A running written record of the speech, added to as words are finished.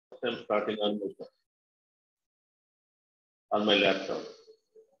time starting on my laptop.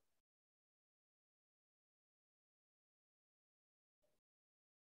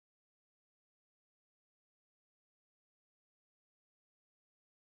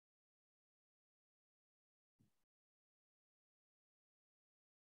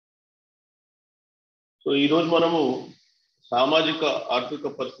 So ఈరోజు మనము సామాజిక ఆర్థిక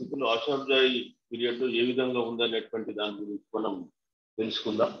పరిస్థితులు అసాధ్యాయి పీరియడ్ ఏ విధంగా ఉందనేటువంటి దాని గురించి మనం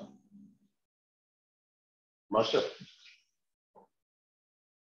తెలుసుకుందాం. Master,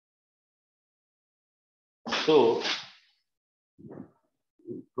 so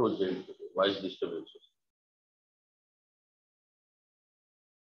voice disturbance.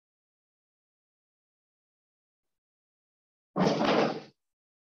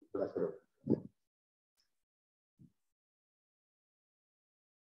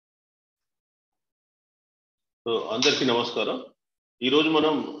 So అందరికీ నమస్కారం. ఈరోజు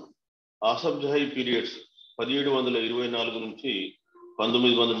మనం ఆసఫ్జాహి పీరియడ్స్ 1724 నుంచి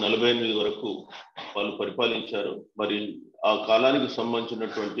 1948 వరకు వాళ్ళు పరిపాలించారు. మరి ఆ కాలానికి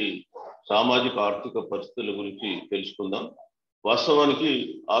సంబంధించినటువంటి సామాజిక ఆర్థిక పరిస్థితుల గురించి తెలుసుకుందాం. వాస్తవానికి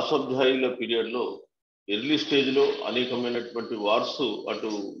ఆసఫ్జాహిల పీరియడ్లో ఎర్లీ స్టేజ్లో అనేకమైనటువంటి వార్స్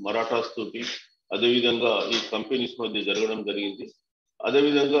అటు మరాఠాస్ తోటి, అదేవిధంగా ఈ కంపెనీస్ మధ్య జరగడం జరిగింది.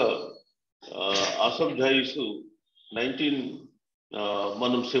 అదేవిధంగా ఆసఫ్జాహీస్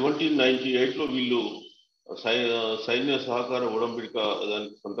మనం 1798లో వీళ్ళు సైన్య సహకార ఒడంబడిక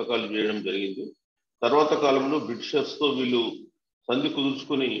దానికి సంతకాలు చేయడం జరిగింది. తర్వాత కాలంలో బ్రిటిషర్స్తో వీళ్ళు సంధి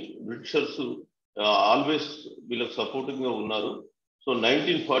కుదుర్చుకొని బ్రిటిషర్స్ ఆల్వేస్ వీళ్ళకి సపోర్టింగ్ గా ఉన్నారు. సో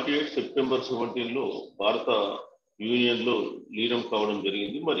 1948 సెప్టెంబర్ 17లో భారత యూనియన్లో లీనం కావడం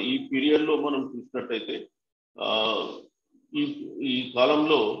జరిగింది. మరి ఈ పీరియడ్లో మనం చూసినట్టయితే ఈ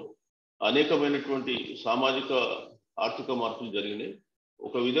కాలంలో అనేకమైనటువంటి సామాజిక ఆర్థిక మార్పులు జరిగినాయి.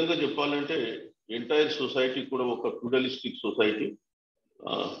 ఒక విధంగా చెప్పాలంటే ఎంటైర్ సొసైటీ కూడా ఒక ఫ్యూడలిస్టిక్ సొసైటీ.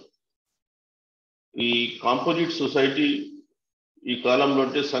 ఈ కాంపోజిట్ సొసైటీ ఈ కాలంలో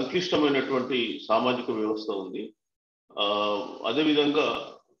అంటే సంక్లిష్టమైనటువంటి సామాజిక వ్యవస్థ ఉంది. అదేవిధంగా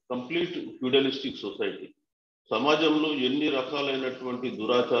కంప్లీట్ ఫ్యూడలిస్టిక్ సొసైటీ. సమాజంలో ఎన్ని రకాలైనటువంటి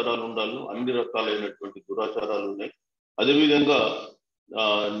దురాచారాలు ఉండాలో అన్ని రకాలైనటువంటి దురాచారాలు ఉన్నాయి. అదేవిధంగా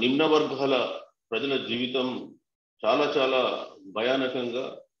నిమ్న వర్గాల ప్రజల జీవితం చాలా చాలా భయానకంగా,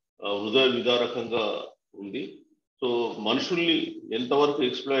 హృదయ విదారకంగా ఉంది. సో మనుషుల్ని ఎంతవరకు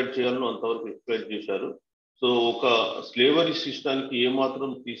ఎక్స్ప్లాయిట్ చేయాలో అంతవరకు ఎక్స్ప్లాయిట్ చేశారు. సో ఒక స్లేవరీ సిస్టానికి ఏమాత్రం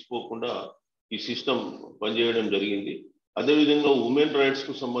తీసుకోకుండా ఈ సిస్టమ్ పనిచేయడం జరిగింది. అదేవిధంగా ఉమెన్ రైట్స్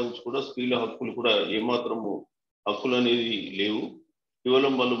కు సంబంధించి కూడా స్త్రీల హక్కులు కూడా ఏమాత్రము హక్కులు అనేది లేవు.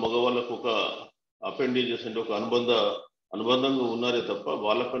 కేవలం వాళ్ళు మగవాళ్ళకు ఒక అపెండేజెస్ అంటే ఒక అనుబంధంగా ఉన్నారే తప్ప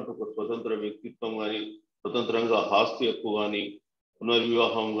వాళ్ళకంటూ ఒక స్వతంత్ర వ్యక్తిత్వం కానీ, స్వతంత్రంగా ఆస్తి హక్కు కానీ,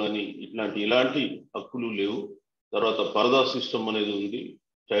 పునర్వివాహం కానీ ఇలాంటి హక్కులు లేవు. తర్వాత పరదా సిస్టమ్ అనేది ఉంది,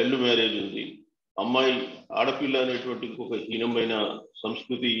 చైల్డ్ మ్యారేజ్ ఉంది, అమ్మాయి ఆడపిల్ల అనేటువంటి ఇంకొక హీనమైన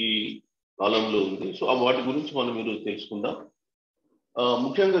సంస్కృతి ఈ కాలంలో ఉంది. సో వాటి గురించి మనం ఈరోజు తెలుసుకుందాం.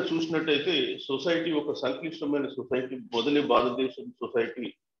 ముఖ్యంగా చూసినట్టయితే సొసైటీ ఒక సంక్లిష్టమైన సొసైటీ. మొదలే భారతదేశం సొసైటీ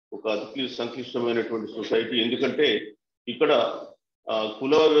ఒక అతి సంక్లిష్టమైనటువంటి సొసైటీ. ఎందుకంటే ఇక్కడ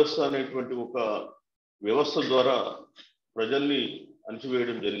కుల వ్యవస్థ అనేటువంటి ఒక వ్యవస్థ ద్వారా ప్రజల్ని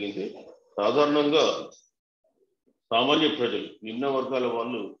అణచివేయడం జరిగింది. సాధారణంగా సామాన్య ప్రజలు, నిమ్న వర్గాల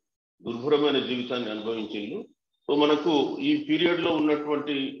వాళ్ళు దుర్భరమైన జీవితాన్ని అనుభవించిండ్రు. సో మనకు ఈ పీరియడ్లో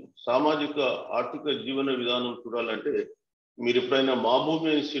ఉన్నటువంటి సామాజిక ఆర్థిక జీవన విధానం చూడాలంటే మీరు ఎప్పుడైనా మా భూమి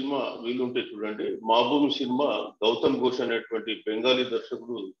అనే సినిమా వీలుంటే చూడండి. మా భూమి సినిమా గౌతమ్ ఘోష్ అనేటువంటి బెంగాలీ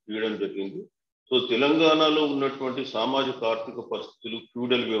దర్శకుడు తీయడం జరిగింది. సో తెలంగాణలో ఉన్నటువంటి సామాజిక ఆర్థిక పరిస్థితులు,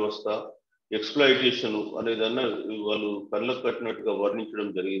 ఫ్యూడల్ వ్యవస్థ, ఎక్స్ప్లాయిటేషన్ అనేదన్నా వాళ్ళు కళ్ళకు కట్టినట్టుగా వర్ణించడం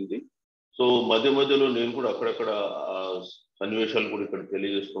జరిగింది. సో మధ్యలో నేను కూడా అక్కడక్కడ సన్నివేశాలు కూడా ఇక్కడ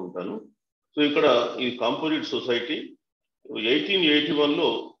తెలియజేస్తూ ఉంటాను. సో ఇక్కడ ఈ కాంపోజిట్ సొసైటీ 1881లో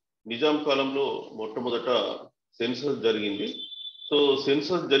నిజాం కాలంలో మొట్టమొదట సెన్సస్ జరిగింది. సో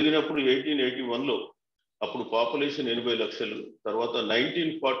సెన్సస్ జరిగినప్పుడు 1881లో అప్పుడు పాపులేషన్ 80 లక్షలు. తర్వాత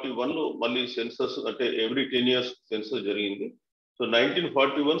 1941లో మళ్ళీ సెన్సస్ అంటే ఎవ్రీ 10 years సెన్సస్ జరిగింది. సో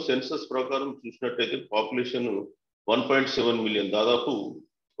 1941 సెన్సస్ ప్రకారం చూసినట్టయితే పాపులేషన్ 1.7 మిలియన్, దాదాపు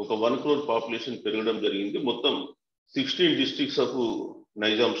ఒక 1 crore పాపులేషన్ పెరగడం జరిగింది. మొత్తం 16 districts of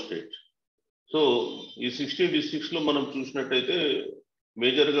Nizam state. So ఈ 16 districts లో మనం చూసినట్టయితే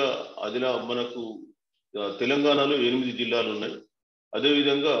మేజర్గా మనకు తెలంగాణలో 8 జిల్లాలు ఉన్నాయి.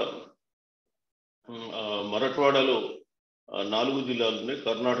 అదేవిధంగా మరాఠవాడలో 4 జిల్లాలు ఉన్నాయి,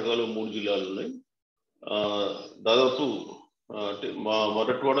 కర్ణాటకలో 3 జిల్లాలు ఉన్నాయి. దాదాపు అంటే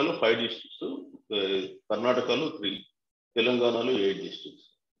మరాఠవాడలో 5 districts, కర్ణాటకలో 3, తెలంగాణలో 8 districts.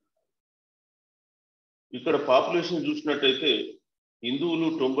 ఇక్కడ పాపులేషన్ చూసినట్టయితే హిందువులు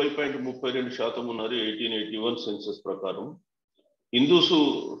 90.32% ఉన్నారు 1881 సెన్సస్ ప్రకారం. హిందూస్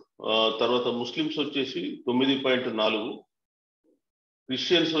తర్వాత ముస్లిమ్స్ వచ్చేసి 9.4,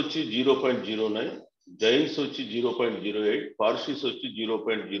 క్రిస్టియన్స్ వచ్చి 0.09, జైన్స్ వచ్చి 0.08, పార్సీస్ వచ్చి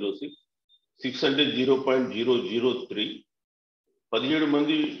 0.06, సిక్స్ అంటే 0.003. 17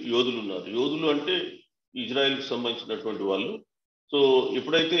 మంది యోధులు ఉన్నారు. యోధులు అంటే ఇజ్రాయెల్కి సంబంధించినటువంటి వాళ్ళు. సో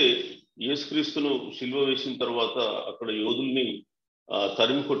ఎప్పుడైతే యేసుక్రీస్తును సిలువ వేసిన తర్వాత అక్కడ యోధుల్ని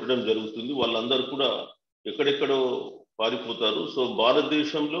తరిమి కొట్టడం జరుగుతుంది. వాళ్ళందరూ కూడా ఎక్కడెక్కడో పారిపోతారు. సో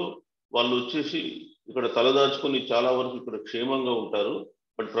భారతదేశంలో వాళ్ళు వచ్చేసి ఇక్కడ తలదాచుకొని చాలా వరకు ఇక్కడ క్షేమంగా ఉంటారు.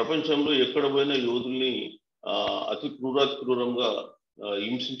 బట్ ప్రపంచంలో ఎక్కడ పోయినా యోధుల్ని అతి క్రూరంగా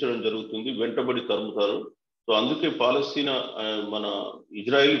హింసించడం జరుగుతుంది, వెంటబడి తరుముతారు. సో అందుకే పాలస్తీనా మన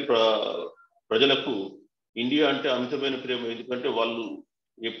ఇజ్రాయిల్ ప్రజలకు ఇండియా అంటే అమితమైన ప్రేమ. ఎందుకంటే వాళ్ళు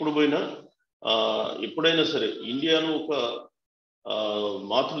ఎప్పుడైనా సరే ఇండియాను ఒక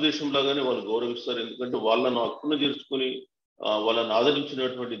మాతృదేశం లాగానే వాళ్ళు గౌరవిస్తారు. ఎందుకంటే వాళ్ళను హక్కున చేర్చుకొని వాళ్ళని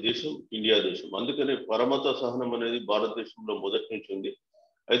ఆదరించినటువంటి దేశం ఇండియా దేశం. అందుకనే పరమత సహనం అనేది భారతదేశంలో మొదటి నుంచి ఉంది.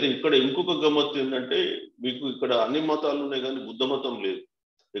 అయితే ఇక్కడ ఇంకొక గమ్మత్తు ఏంటంటే, మీకు ఇక్కడ అన్ని మతాలు ఉన్నాయి కానీ బుద్ధ మతం లేదు.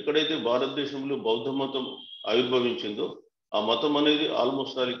 ఎక్కడైతే భారతదేశంలో బౌద్ధ మతం ఆవిర్భవించిందో ఆ మతం అనేది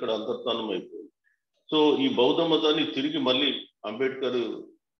ఆల్మోస్ట్ ఆల్ ఇక్కడ అంతర్ధానం అయిపోయింది. సో ఈ బౌద్ధ మతాన్ని తిరిగి మళ్ళీ అంబేద్కర్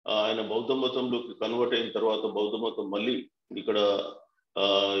ఆయన బౌద్ధ మతంలోకి కన్వర్ట్ అయిన తర్వాత బౌద్ధ మతం మళ్ళీ ఇక్కడ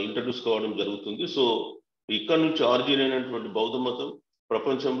ఇంట్రడ్యూస్ కావడం జరుగుతుంది. సో ఇక్కడ నుంచి ఆరిజిన్ అయినటువంటి బౌద్ధ మతం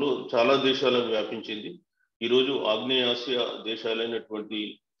ప్రపంచంలో చాలా దేశాలకు వ్యాపించింది. ఈరోజు ఆగ్నేయ ఆసియా దేశాలైనటువంటి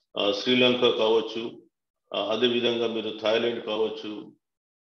శ్రీలంక కావచ్చు, అదేవిధంగా మీరు థాయిలాండ్ కావచ్చు,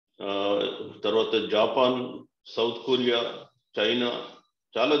 తర్వాత జపాన్, సౌత్ కొరియా, చైనా,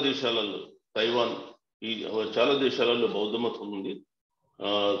 చాలా దేశాలలో, తైవాన్, ఈ చాలా దేశాలలో బౌద్ధ మతం ఉంది.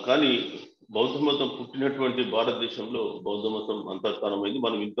 కానీ బౌద్ధ మతం పుట్టినటువంటి భారతదేశంలో బౌద్ధ మతం అంతర్ధానమైంది.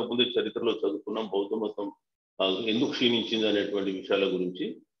 మనం ఇంతకుముందే చరిత్రలో చదువుకున్నాం బౌద్ధ మతం ఎందుకు క్షీణించింది అనేటువంటి విషయాల గురించి.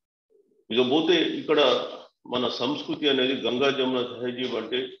 ఇకపోతే ఇక్కడ మన సంస్కృతి అనేది గంగా జమున తహజీబ్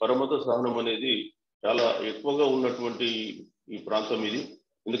అంటే పరమత సహనం అనేది చాలా ఎక్కువగా ఉన్నటువంటి ఈ ప్రాంతం ఇది.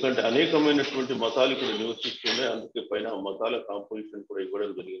 ఎందుకంటే అనేకమైనటువంటి మతాలు ఇక్కడ నివసిస్తున్నాయి. అందుకే పైన మతాల కాంపోజిషన్ కూడా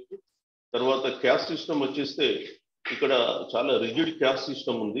ఇవ్వడం జరిగింది. తర్వాత క్యాస్ట్ సిస్టమ్ వచ్చేస్తే ఇక్కడ చాలా రిజిడ్ క్యాస్ట్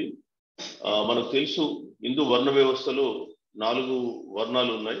సిస్టమ్ ఉంది. మనకు తెలుసు హిందూ వర్ణ వ్యవస్థలో 4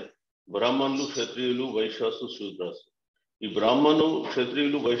 వర్ణాలు ఉన్నాయి: బ్రాహ్మణులు, క్షత్రియులు, వైశ్యాసు, శూద్రాసు. ఈ బ్రాహ్మణులు,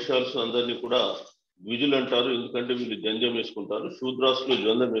 క్షత్రియులు, వైశ్యాసు అందరినీ కూడా ద్విజులు అంటారు. ఎందుకంటే వీళ్ళు జంధ్యం వేసుకుంటారు. శూద్రాసులు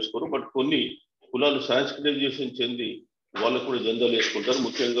జంధ్యం వేసుకోరు. బట్ కొన్ని కులాలు సాంస్క్రిటైజేషన్ చెంది వాళ్ళు కూడా జంధ్యాలు వేసుకుంటారు.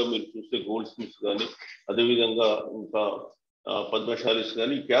 ముఖ్యంగా మీరు చూస్తే గోల్డ్ స్మిత్స్ కానీ, అదేవిధంగా ఇంకా పద్మశాలీస్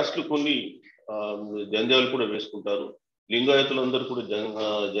కానీ ఈ క్యాస్ట్లు కొన్ని జంధ్యాలు కూడా వేసుకుంటారు. లింగాయతులందరూ కూడా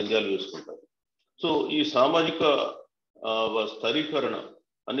జంధ్యాలు వేసుకుంటారు. సో ఈ సామాజిక స్థరీకరణ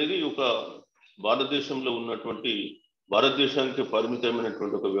అనేది ఒక భారతదేశంలో ఉన్నటువంటి, భారతదేశానికి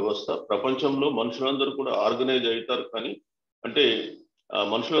పరిమితమైనటువంటి ఒక వ్యవస్థ. ప్రపంచంలో మనుషులందరూ కూడా ఆర్గనైజ్ అవుతారు, కానీ అంటే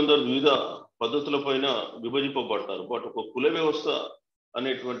మనుషులందరూ వివిధ పద్ధతుల పైన విభజింపబడతారు. బట్ ఒక కుల వ్యవస్థ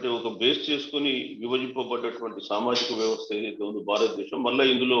అనేటువంటి ఒక బేస్ చేసుకుని విభజింపబడ్డటువంటి సామాజిక వ్యవస్థ ఏదైతే ఉందో భారతదేశం. మళ్ళీ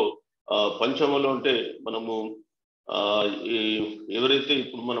ఇందులో పంచమలో అంటే మనము ఎవరైతే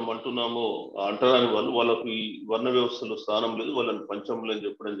ఇప్పుడు మనం అంటున్నామో అంటరాని వాళ్ళకు ఈ వర్ణ వ్యవస్థలో స్థానం లేదు, వాళ్ళని పంచములు అని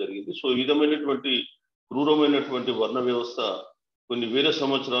చెప్పడం జరిగింది. సో ఈ విధమైనటువంటి క్రూరమైనటువంటి వర్ణ వ్యవస్థ కొన్ని వేల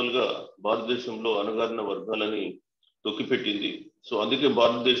సంవత్సరాలుగా భారతదేశంలో అణగారిన వర్గాలని తొక్కిపెట్టింది. సో అందుకే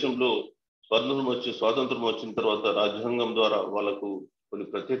భారతదేశంలో స్వాతంత్రం వచ్చిన తర్వాత రాజ్యాంగం ద్వారా వాళ్ళకు కొన్ని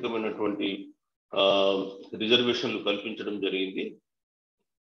ప్రత్యేకమైనటువంటి రిజర్వేషన్లు కల్పించడం జరిగింది.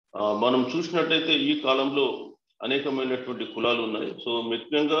 మనం చూసినట్లయితే ఈ కాలంలో అనేకమైనటువంటి కులాలు ఉన్నాయి. సో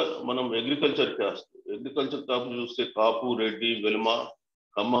ముఖ్యంగా మనం అగ్రికల్చర్ కాపు చూస్తే కాపు, రెడ్డి, వెల్మ,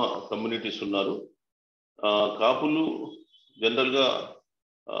 కమ్మ కమ్యూనిటీస్ ఉన్నారు. కాపులు జనరల్ గా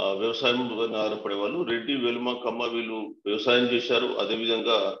వ్యవసాయం ఆధారపడే వాళ్ళు. రెడ్డి, వెల్మ, కమ్మ వీళ్ళు వ్యవసాయం చేశారు.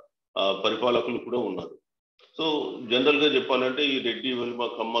 అదేవిధంగా పరిపాలకులు కూడా ఉన్నారు. సో జనరల్ గా చెప్పాలంటే ఈ రెడ్డి, వెల్మ,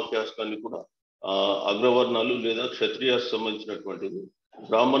 కమ్మ క్యాస్ట్ అన్ని కూడా అగ్రవర్ణాలు లేదా క్షత్రియాస్ సంబంధించినటువంటిది.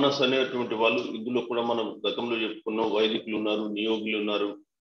 బ్రాహ్మణస్ అనేటువంటి వాళ్ళు ఇందులో కూడా మనం గతంలో చెప్పుకున్నాం. వైదికులు ఉన్నారు, నియోగులు ఉన్నారు.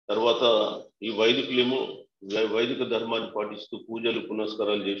 తర్వాత ఈ వైదికులేమో వైదిక ధర్మాన్ని పాటిస్తూ పూజలు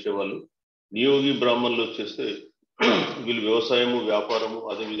పునస్కారాలు చేసేవాళ్ళు. నియోగి బ్రాహ్మణులు వచ్చేస్తే వీళ్ళు వ్యవసాయము, వ్యాపారము,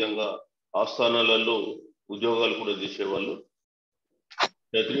 అదేవిధంగా ఆస్థానాలలో ఉద్యోగాలు కూడా చేసేవాళ్ళు.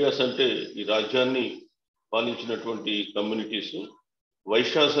 క్షత్రియాస్ అంటే ఈ రాజ్యాన్ని పాలించినటువంటి కమ్యూనిటీస్.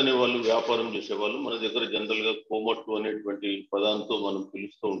 వైశ్యాస్ అనే వాళ్ళు వ్యాపారం చేసేవాళ్ళు. మన దగ్గర జనరల్ గా కోమట్టు అనేటువంటి పదాంతో మనం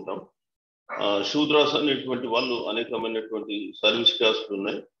పిలుస్తూ ఉంటాం. శూద్రాస్ అనేటువంటి వాళ్ళు అనేకమైనటువంటి సర్వీస్ క్యాస్ట్లు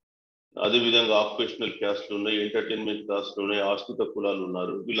ఉన్నాయి. అదేవిధంగా ఆక్యుపేషనల్ క్యాస్ట్లు ఉన్నాయి, ఎంటర్టైన్మెంట్ క్యాస్ట్లు ఉన్నాయి, ఆశ్రిత కులాలు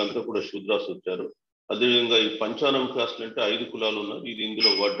ఉన్నారు. వీళ్ళంతా కూడా శూద్రాస్ వచ్చారు. అదేవిధంగా ఈ పంచానం క్యాస్ట్లు అంటే 5 కులాలు ఉన్నారు. ఇది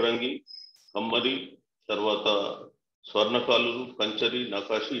ఇందులో వడ్రంగి, కమ్మరి, తర్వాత స్వర్ణకాలు, కంచరి,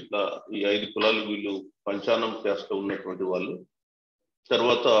 నకాశి, ఇట్లా ఈ 5 కులాలు వీళ్ళు పంచానం క్యాస్ట్ లో ఉన్నటువంటి వాళ్ళు.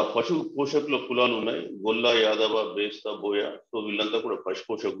 తర్వాత పశు పోషకుల కులాలు ఉన్నాయి, గొల్ల, యాదవ, బేస్తా, బోయ. సో వీళ్ళంతా కూడా పశు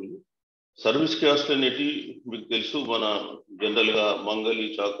పోషకులు. సర్వీస్ క్యాస్ట్ అనేటి మీకు తెలుసు, మన జనరల్ గా మంగలి,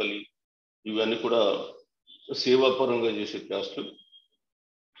 చాకలి ఇవన్నీ కూడా సేవాపరంగా చేసే క్యాస్ట్లు.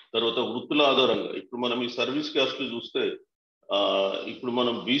 తర్వాత వృత్తుల ఆధారంగా ఇప్పుడు మనం ఈ సర్వీస్ క్యాస్ట్లు చూస్తే ఇప్పుడు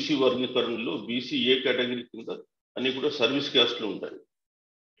మనం బీసీ వర్గీకరణలో బీసీ ఏ కేటగిరీ కింద అన్ని కూడా సర్వీస్ క్యాస్ట్లు ఉంటాయి.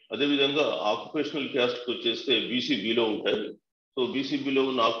 అదేవిధంగా ఆక్యుపేషనల్ క్యాస్ట్కి వచ్చేస్తే బీసీబీలో ఉంటాయి. సో బీసీబీలో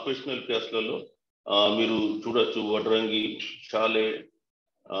ఉన్న ఆక్యుపేషనల్ క్యాస్ట్లలో మీరు చూడొచ్చు వడ్రంగి, షాలే,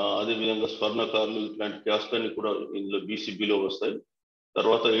 అదేవిధంగా స్వర్ణకారులు, ఇట్లాంటి క్యాస్ట్ అన్ని కూడా ఇందులో బీసీబీలో వస్తాయి.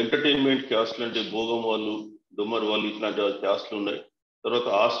 తర్వాత ఎంటర్టైన్మెంట్ క్యాస్ట్లు అంటే భోగం వాళ్ళు, దుమ్మర్ వాళ్ళు, ఇట్లాంటి క్యాస్ట్లు ఉన్నాయి. తర్వాత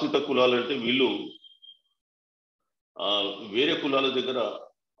ఆశ్రిత కులాలు అంటే వీళ్ళు వేరే కులాల దగ్గర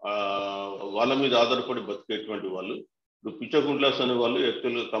వాళ్ళ మీద ఆధారపడి బతికేటువంటి వాళ్ళు. ఇప్పుడు పిచ్చకుంట్లాస్ అనే వాళ్ళు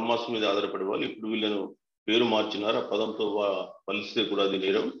యాక్చువల్గా కమ్మాస్ మీద ఆధారపడే వాళ్ళు. ఇప్పుడు వీళ్ళను పేరు మార్చినారు, ఆ పదంతో కలిస్తే కూడా అది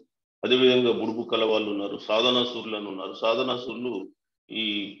నేరం. అదేవిధంగా బుడుగు కల వాళ్ళు ఉన్నారు, సాధనాసూరులు అని ఉన్నారు. సాధనాసూరులు ఈ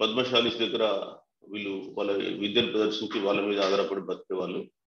పద్మశాలీస్ దగ్గర వీళ్ళు వాళ్ళ విద్యను ప్రదర్శించి వాళ్ళ మీద ఆధారపడి బతికే వాళ్ళు.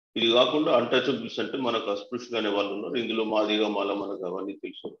 ఇది కాకుండా అన్టచబుల్స్ అంటే మనకు అస్పృశ్యంగా అనే వాళ్ళు ఉన్నారు. ఇందులో మాదిగా, మాల, మనకు అవన్నీ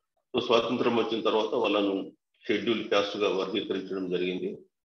తెలుసు. సో స్వాతంత్రం వచ్చిన తర్వాత వాళ్ళను షెడ్యూల్ క్యాస్ట్ గా వర్గీకరించడం జరిగింది.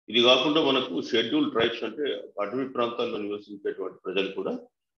 ఇది కాకుండా మనకు షెడ్యూల్ ట్రైబ్స్ అంటే అటవీ ప్రాంతాల్లో నివసించేటువంటి ప్రజలు కూడా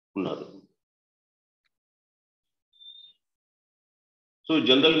ఉన్నారు. సో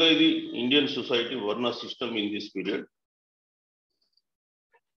జనరల్ గా ఇది ఇండియన్ సొసైటీ వర్ణ సిస్టమ్ ఇన్ దిస్ పీరియడ్.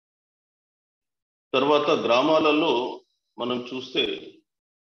 తర్వాత గ్రామాలలో మనం చూస్తే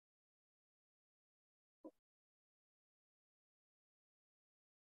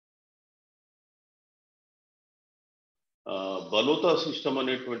బలోతా సిస్టమ్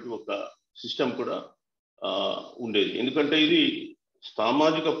అనేటువంటి ఒక సిస్టమ్ కూడా ఉండేది. ఎందుకంటే ఇది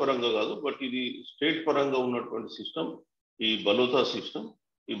సామాజిక పరంగా కాదు, బట్ ఇది స్టేట్ పరంగా ఉన్నటువంటి సిస్టమ్ ఈ బలోతా సిస్టమ్.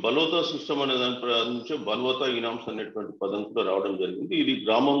 ఈ బలోతా సిస్టమ్ అనే దాని నుంచే బల్వతా ఇనామ్స్ అనేటువంటి పదం కూడా రావడం జరిగింది. ఇది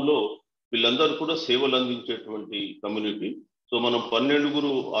గ్రామంలో వీళ్ళందరూ కూడా సేవలు అందించేటువంటి కమ్యూనిటీ. సో మనం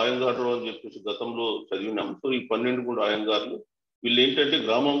 12 ఆయంగారు అని చెప్పేసి గతంలో చదివినాం. సో ఈ 12 ఆయంగారులు వీళ్ళు ఏంటంటే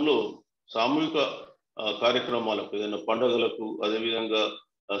గ్రామంలో సామూహిక కార్యక్రమాలకు, ఏదైనా పండుగలకు, అదేవిధంగా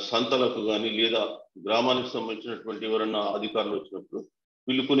సంతలకు కానీ, లేదా గ్రామానికి సంబంధించినటువంటి ఎవరన్నా అధికారులు వచ్చినప్పుడు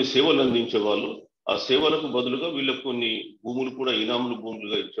వీళ్ళు కొన్ని సేవలు అందించేవాళ్ళు. ఆ సేవలకు బదులుగా వీళ్ళకు కొన్ని భూములు కూడా ఇనాములు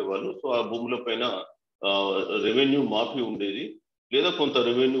భూములుగా ఇచ్చేవాళ్ళు. సో ఆ భూముల పైన రెవెన్యూ మాఫీ ఉండేది, లేదా కొంత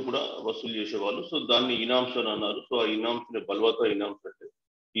రెవెన్యూ కూడా వసూలు చేసేవాళ్ళు. సో దాన్ని ఇనామ్స్ అని అన్నారు. సో ఆ ఇనామ్స్ బల్వతా ఇనామ్స్ అంటే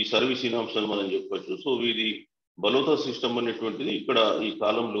ఈ సర్వీస్ ఇనామ్స్ అని మనం చెప్పొచ్చు. సో ఇది బలోతా సిస్టమ్ అనేటువంటిది ఇక్కడ ఈ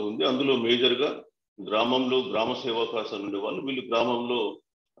కాలంలో ఉంది. అందులో మేజర్గా గ్రామంలో గ్రామ సేవకాసాలు ఉండేవాళ్ళు. వీళ్ళు గ్రామంలో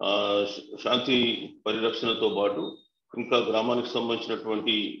శాంతి పరిరక్షణతో పాటు ఇంకా గ్రామానికి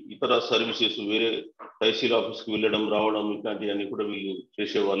సంబంధించినటువంటి ఇతర సర్వీసెస్, వేరే తహసీల్ ఆఫీస్కి వెళ్ళడం, రావడం, ఇట్లాంటివన్నీ కూడా వీళ్ళు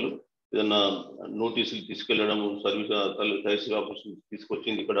చేసేవాళ్ళు. ఏదన్నా నోటీసులు తీసుకెళ్లడం, సర్వీస్ తహసీల్ ఆఫీస్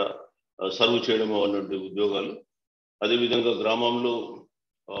తీసుకొచ్చింది ఇక్కడ సర్వ్ చేయడం అన్నటువంటి ఉద్యోగాలు. అదేవిధంగా గ్రామంలో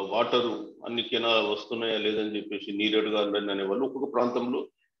వాటరు అన్ని కెనాలు వస్తున్నాయా లేదని చెప్పేసి నీరెడుగా అనేవాళ్ళు. ఒక్కొక్క ప్రాంతంలో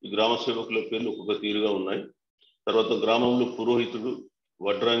ఈ గ్రామ సేవకుల పేర్లు ఒక్కొక్క తీరుగా ఉన్నాయి. తర్వాత గ్రామంలో పురోహితుడు,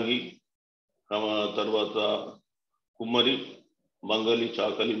 వడ్రంగి, తర్వాత కుమ్మరి, మంగలి,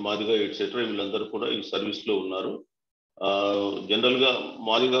 చాకలి, మాదిగా ఎట్సెట్రా వీళ్ళందరూ కూడా ఈ సర్వీస్ లో ఉన్నారు. జనరల్ గా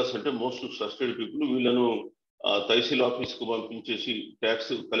మాదిగాస్ అంటే మోస్ట్ ట్రస్టెడ్ పీపుల్. వీళ్ళను తహసీల్ ఆఫీస్ కు పంపించేసి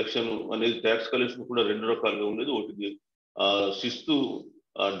ట్యాక్స్ కలెక్షన్ అనేది, ట్యాక్స్ కలెక్షన్ కూడా 2 రకాలుగా ఉండేది. ఒకటి శిస్తు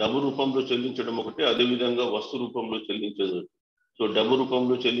డబ్బు రూపంలో చెల్లించడం ఒకటి, అదేవిధంగా వస్తు రూపంలో చెల్లించేది. సో డబ్బు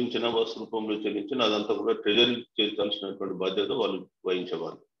రూపంలో చెల్లించిన, వస్తు రూపంలో చెల్లించిన, అదంతా కూడా ట్రెజరీ చేయాల్సినటువంటి బాధ్యత వాళ్ళు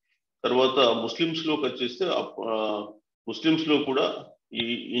వహించేవారు. తర్వాత ముస్లిమ్స్ లోకి వచ్చేస్తే ముస్లిమ్స్ లో కూడా ఈ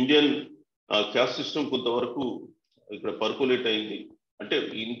ఇండియన్ క్యాస్ట్ సిస్టమ్ కొంతవరకు ఇక్కడ పర్కులేట్ అయింది. అంటే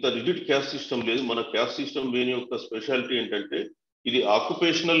ఇంత రిజిడ్ క్యాస్ట్ సిస్టమ్ లేదు. మన క్యాస్ట్ సిస్టమ్ లేని యొక్క స్పెషాలిటీ ఏంటంటే ఇది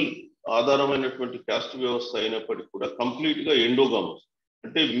ఆక్యుపేషనల్ ఆధారమైనటువంటి క్యాస్ట్ వ్యవస్థ అయినప్పటికీ కూడా కంప్లీట్ గా ఎండోగామస్,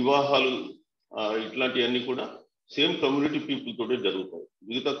 అంటే వివాహాలు ఇట్లాంటివన్నీ కూడా సేమ్ కమ్యూనిటీ పీపుల్ తోటే జరుగుతాయి,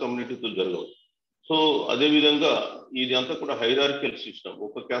 మిగతా కమ్యూనిటీతో జరగవు. సో అదేవిధంగా ఇది అంతా కూడా హైరార్కియల్ సిస్టమ్.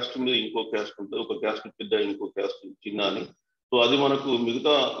 ఒక క్యాస్ట్ మీద ఇంకో క్యాస్ట్ ఉంటుంది, ఒక క్యాస్ట్ పెద్ద, ఇంకో క్యాస్ట్ చిన్న అని. సో అది మనకు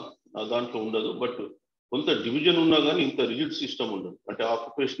మిగతా దాంట్లో ఉండదు. బట్ కొంత డివిజన్ ఉన్నా కానీ ఇంత రిజిడ్ సిస్టమ్ ఉండదు. అంటే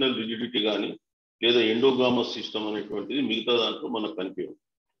ఆక్యుపేషనల్ రిజిడిటీ కానీ, లేదా ఎండోగామస్ సిస్టమ్ అనేటువంటిది మిగతా దాంట్లో మనకు కనిపించదు.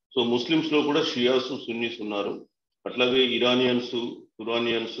 సో ముస్లిమ్స్ లో కూడా షియాస్, సున్నీస్ ఉన్నారు. అట్లాగే Iranians,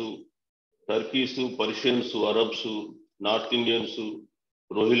 తురానియన్స్, turkeys, Persians, Arabs, north Indians,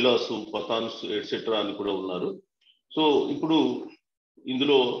 రోహిల్లాస్, Pathans etcetera అని కూడా ఉన్నారు. సో ఇప్పుడు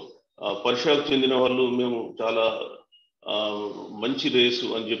ఇందులో పర్షియాకు చెందిన వాళ్ళు మేము చాలా మంచి రేసు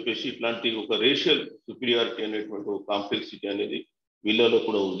అని చెప్పేసి ఇట్లాంటి ఒక రేషియల్ సుపీరియారిటీ అనేటువంటి ఒక కాంప్లెక్సిటీ అనేది వీళ్ళలో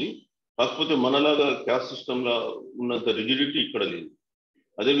కూడా ఉంది. కాకపోతే మనలాగా క్యాస్ట్ సిస్టంలా ఉన్నంత రిజిడిటీ ఇక్కడ లేదు.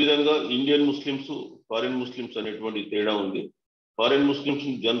 అదేవిధంగా ఇండియన్ ముస్లిమ్స్, ఫారిన్ ముస్లిమ్స్ అనేటువంటి తేడా ఉంది. ఫారిన్ ముస్లిమ్స్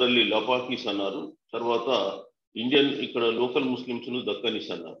జనరల్లీ లపాకీస్ అన్నారు, తర్వాత ఇండియన్ ఇక్కడ లోకల్ ముస్లిమ్స్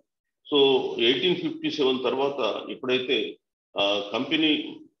దక్కనీస్ అన్నారు. సో 1857 తర్వాత ఎప్పుడైతే కంపెనీ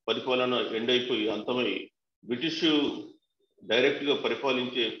పరిపాలన ఎండ్ అయిపోయి అంతమై బ్రిటిష్ డైరెక్ట్ గా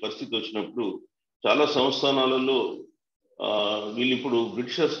పరిపాలించే పరిస్థితి వచ్చినప్పుడు చాలా సంస్థానాలలో వీళ్ళు ఇప్పుడు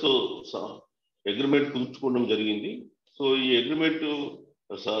బ్రిటిషర్స్ తో అగ్రిమెంట్ కుదుర్చుకోవడం జరిగింది. సో ఈ agreement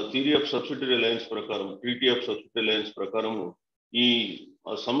theory of subsidiary alliance ప్రకారం, ట్రీటీ ఆఫ్ సబ్సిడరీ అలయన్స్ ప్రకారం ఈ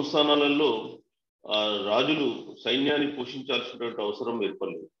సంస్థానాలలో రాజులు సైన్యాన్ని పోషించాల్సినటువంటి అవసరం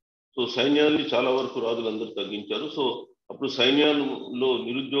ఏర్పడలేదు. సో సైన్యాన్ని చాలా వరకు రాజులందరూ తగ్గించారు. సో అప్పుడు సైన్యాల్లో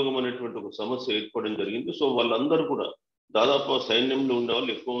నిరుద్యోగం అనేటువంటి ఒక సమస్య ఏర్పడడం జరిగింది. సో వాళ్ళందరూ కూడా దాదాపు సైన్యంలో ఉండే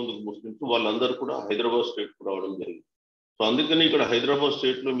వాళ్ళు ఎక్కువ మంది ముస్లిమ్స్, వాళ్ళందరూ కూడా హైదరాబాద్ స్టేట్కు రావడం జరిగింది. సో అందుకని ఇక్కడ హైదరాబాద్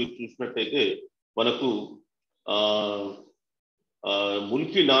స్టేట్ లో మీరు చూసినట్టయితే మనకు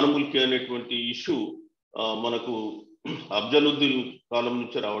ముల్కీ నాన్ ముల్కీ అనేటువంటి ఇష్యూ మనకు అఫ్జలుద్దీన్ కాలం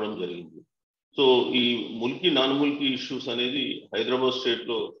నుంచి రావడం జరిగింది. సో ఈ ముల్కీ నాన్ ముల్కీ ఇష్యూస్ అనేది హైదరాబాద్ స్టేట్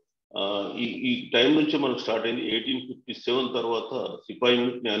లో ఈ టైం నుంచి మనకు స్టార్ట్ అయింది. 1857 తర్వాత సిపాయి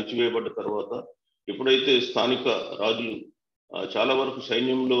ముల్కీని అణచివేయబడ్డ తర్వాత ఎప్పుడైతే స్థానిక రాజులు చాలా వరకు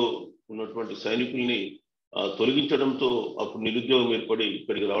సైన్యంలో ఉన్నటువంటి సైనికుల్ని తొలగించడంతో అప్పుడు నిరుద్యోగం ఏర్పడి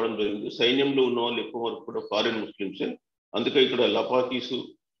ఇక్కడికి రావడం జరిగింది. సైన్యంలో ఉన్న వాళ్ళు ఎక్కువ వరకు కూడా ఫారిన్ ముస్లిమ్సే, అందుకే ఇక్కడ లపాకీసు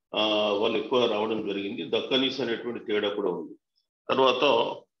వాళ్ళు ఎక్కువ రావడం జరిగింది. దక్కనీస్ అనేటువంటి తేడా కూడా ఉంది. తర్వాత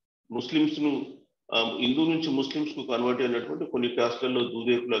ముస్లిమ్స్ను హిందూ నుంచి ముస్లిమ్స్ కు కన్వర్ట్ అయినటువంటి కొన్ని క్యాస్ట్లలో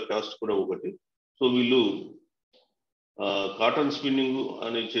దూదేకుల క్యాస్ట్ కూడా ఒకటి. సో వీళ్ళు కాటన్ స్పిన్నింగ్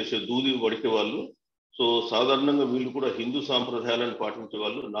అని చేసే దూది వడికే వాళ్ళు. సో సాధారణంగా వీళ్ళు కూడా హిందూ సాంప్రదాయాలను పాటించే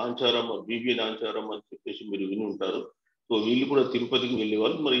వాళ్ళు. నాంచారం, బీబీ నాంచారం అని చెప్పేసి మీరు విని ఉంటారు. సో వీళ్ళు కూడా తిరుపతికి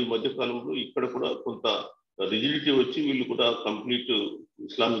వెళ్ళేవాళ్ళు. మరి ఈ మధ్య కాలంలో ఇక్కడ కూడా కొంత రిజిడిటీ వచ్చి వీళ్ళు కూడా కంప్లీట్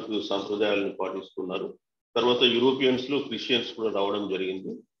ఇస్లామిక్ సాంప్రదాయాలను పాటిస్తున్నారు. తర్వాత యూరోపియన్స్ లో క్రిస్టియన్స్ కూడా రావడం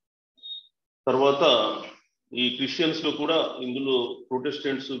జరిగింది. తర్వాత ఈ క్రిస్టియన్స్ లో కూడా ఇందులో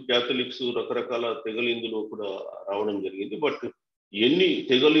ప్రొటెస్టెంట్స్, క్యాథలిక్స్, రకరకాల తెగలు ఇందులో కూడా రావడం జరిగింది. బట్ ఎన్ని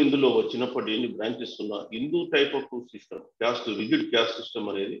తెగలు ఇందులో వచ్చినప్పటి ఎన్ని బ్రాంచెస్ ఉన్నా Hindu type of system, caste rigid caste system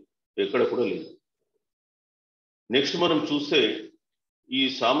అనేది ఎక్కడ కూడా లేదు. నెక్స్ట్ మనం చూస్తే ఈ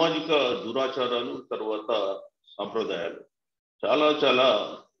సామాజిక దురాచారాలు, తర్వాత సాంప్రదాయాలు చాలా చాలా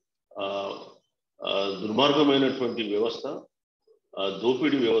దుర్మార్గమైనటువంటి వ్యవస్థ,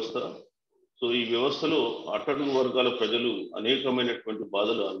 దోపిడీ వ్యవస్థ. సో ఈ వ్యవస్థలో అట్టడుగు వర్గాల ప్రజలు అనేకమైనటువంటి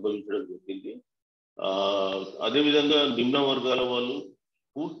బాధలు అనుభవించడం జరిగింది. అదేవిధంగా నిమ్న వర్గాల వాళ్ళు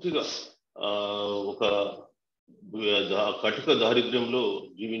పూర్తిగా ఒక కటిక దారిద్ర్యంలో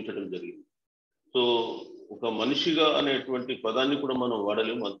జీవించడం జరిగింది. సో ఒక మనిషిగా అనేటువంటి పదాన్ని కూడా మనం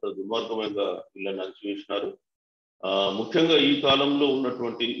వాడలేము, అంత దుర్మార్గంగా వీళ్ళని అణచివేసినారు. ముఖ్యంగా ఈ కాలంలో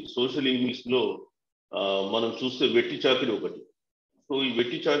ఉన్నటువంటి సోషల్ ఈవిల్స్ లో మనం చూస్తే వెట్టి చాకిరి ఒకటి. సో ఈ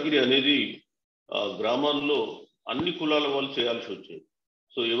వెట్టి చాకిరి అనేది గ్రామాల్లో అన్ని కులాల వాళ్ళు చేయాల్సి వచ్చేది.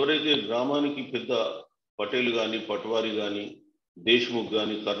 సో ఎవరైతే గ్రామానికి పెద్ద పటేల్ కానీ, పట్వారి కానీ, దేశ్ముఖ్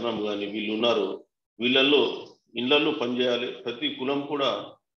కానీ, కర్ణం కానీ వీళ్ళు ఉన్నారో వీళ్ళల్లో ఇళ్లలో పనిచేయాలి. ప్రతి కులం కూడా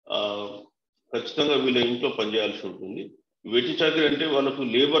ఖచ్చితంగా వీళ్ళ ఇంట్లో పనిచేయాల్సి ఉంటుంది. వెట్టి చాకిరి అంటే వాళ్ళకు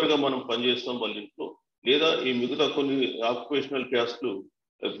లేబర్గా మనం పనిచేస్తాం వాళ్ళ ఇంట్లో, లేదా ఈ మిగతా కొన్ని ఆక్యుపేషనల్ క్యాస్ట్లు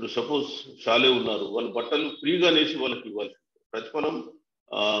ఇప్పుడు సపోజ్ షాలే ఉన్నారు, వాళ్ళు బట్టలు ఫ్రీగా నేసి వాళ్ళకి ఇవ్వాలి. ప్రతిఫలం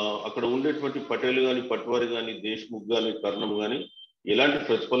అక్కడ ఉండేటువంటి పటేల్ కానీ, పట్వారి కానీ, దేశ్ముఖ్ కానీ, కర్ణం కానీ ఎలాంటి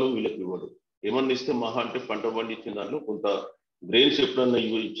ప్రతిఫలం వీళ్ళకి ఇవ్వడు. ఏమన్నా ఇస్తే మహా అంటే పంట పండించిన దాంట్లో కొంత గ్రెయిన్స్ ఎప్పుడన్నా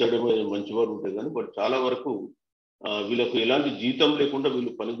ఇచ్చడమే మంచివారు ఉంటాయి కానీ, బట్ చాలా వరకు వీళ్ళకు ఎలాంటి జీతం లేకుండా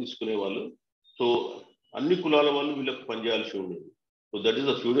వీళ్ళు పని తీసుకునే వాళ్ళు. సో అన్ని కులాల వాళ్ళు వీళ్ళకి పనిచేయాల్సి ఉండేది. So that is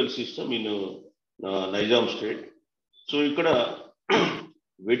the feudal system in Nizam state. So ఇక్కడ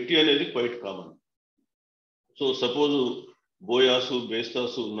వెట్టి అనేది quite common. So suppose Boaz,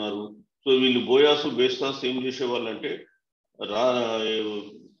 బేస్తాసు ఉన్నారు. సో వీళ్ళు బోయాసు, బేస్తాసు ఏం చేసేవాళ్ళు అంటే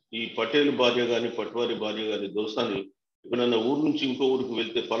ఈ పటేల్ భార్య కానీ, పట్వారి భార్య కానీ దోస్తాని ఎక్కడైనా ఊరు నుంచి ఇంకో ఊరికి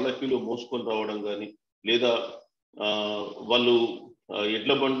వెళ్తే పల్లకీలో మోసుకొని రావడం కానీ, లేదా వాళ్ళు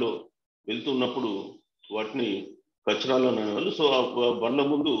ఎడ్ల బండ్లో వెళ్తున్నప్పుడు వాటిని కచరాలు అనేవాళ్ళు. సో ఆ బండ్ల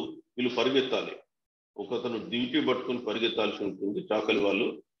ముందు వీళ్ళు పరిగెత్తాలి, ఒకతను డ్యూటీ పట్టుకొని పరిగెత్తాల్సి ఉంటుంది చాకలి వాళ్ళు.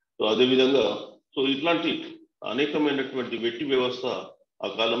 సో అదేవిధంగా సో ఇట్లాంటి అనేకమైనటువంటి వెట్టి వ్యవస్థ ఆ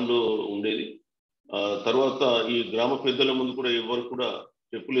కాలంలో ఉండేది. తర్వాత ఈ గ్రామ పెద్దల ముందు కూడా ఎవరు కూడా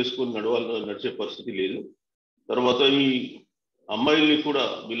చెప్పులు వేసుకొని నడిచే పరిస్థితి లేదు. తర్వాత ఈ అమ్మాయిల్ని కూడా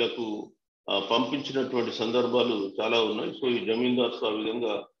వీళ్ళకు పంపించినటువంటి సందర్భాలు చాలా ఉన్నాయి. సో ఈ జమీందార్స్ ఆ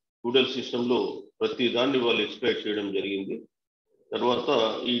విధంగా ఫ్యూడల్ సిస్టంలో ప్రతి దాన్ని వాళ్ళు ఎక్స్ప్లాయిట్ చేయడం జరిగింది. తర్వాత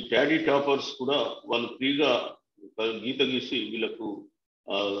ఈ ట్యాడీ టాపర్స్ కూడా వాళ్ళు ఫ్రీగా గీత గీసి వీళ్ళకు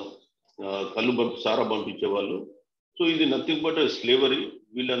కళ్ళు సారా పంపించేవాళ్ళు. సో ఇది నథింగ్ బట్ స్లేవరీ.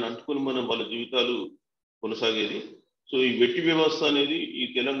 వీళ్ళని అంటుకుని వాళ్ళ జీవితాలు కొనసాగేది. సో ఈ వెట్టి వ్యవస్థ అనేది ఈ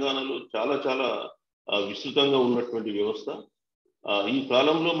తెలంగాణలో చాలా చాలా విస్తృతంగా ఉన్నటువంటి వ్యవస్థ. ఈ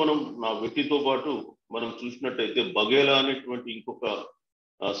కాలంలో మనం వెట్టితో పాటు మనం చూసినట్టయితే బగేలా అనేటువంటి ఇంకొక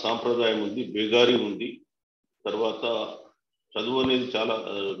సాంప్రదాయం ఉంది, బేగారి ఉంది. తర్వాత చదువు అనేది చాలా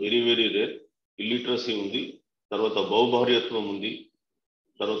వెరీ వెరీ రేర్, ఇల్లిటరసీ ఉంది. తర్వాత బహుభార్యత్వం ఉంది.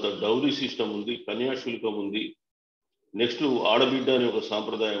 తర్వాత డౌరీ సిస్టమ్ ఉంది, కన్యాశుల్కం ఉంది. నెక్స్ట్ ఆడబిడ్డ అనే ఒక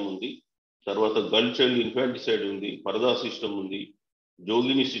సాంప్రదాయం ఉంది. తర్వాత గర్ల్ చైల్డ్ ఇన్ఫాంటిసైడ్ ఉంది, పరదా సిస్టమ్ ఉంది,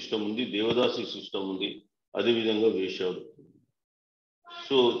 జోగిని సిస్టమ్ ఉంది, దేవదాసి సిస్టమ్ ఉంది, అదేవిధంగా వేశ్యాలు.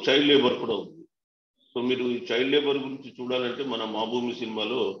 సో చైల్డ్ లేబర్ కూడా ఉంది. సో మీరు ఈ చైల్డ్ లేబర్ గురించి చూడాలంటే మన మా భూమి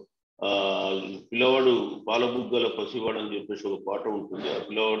సినిమాలో పిల్లవాడు పాలబుగ్గల పసివాడు అని చెప్పేసి ఒక పాట ఉంటుంది. ఆ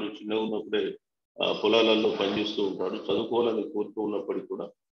పిల్లవాడు చిన్నగా ఉన్నప్పుడే పొలాలలో పనిచేస్తూ ఉంటాడు. చదువుకోవాలని కోరుతూ ఉన్నప్పటికీ కూడా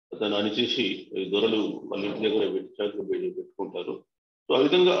అతను అనిచేసి దొరలు వాళ్ళ ఇంటి దగ్గర పెట్టుకుంటారు. సో ఆ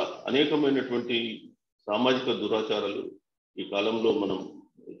విధంగా అనేకమైనటువంటి సామాజిక దురాచారాలు ఈ కాలంలో మనం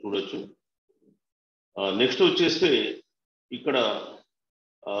చూడొచ్చు. నెక్స్ట్ వచ్చేస్తే ఇక్కడ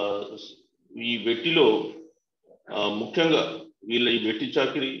ఈ వెట్టిలో ముఖ్యంగా వీళ్ళ ఈ వెట్టి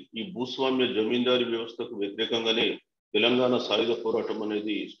చాకిరి, ఈ భూస్వామ్య జమీందారీ వ్యవస్థకు వ్యతిరేకంగానే తెలంగాణ సాయుధ పోరాటం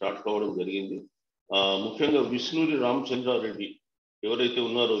అనేది స్టార్ట్ కావడం జరిగింది. ముఖ్యంగా విష్ణూరి రామచంద్రారెడ్డి ఎవరైతే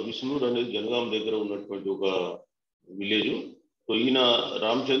ఉన్నారో, విష్ణూరు అనేది జనగాం దగ్గర ఉన్నటువంటి ఒక విలేజ్. సో ఈయన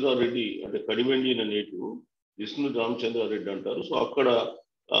రామచంద్రారెడ్డి అంటే కడివెండి నేటివ్ విష్ణూరి రామచంద్రారెడ్డి అంటారు. సో అక్కడ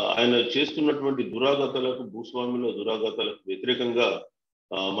ఆయన చేస్తున్నటువంటి దురాగతాలకు, భూస్వామ్యుల దురాగతాలకు వ్యతిరేకంగా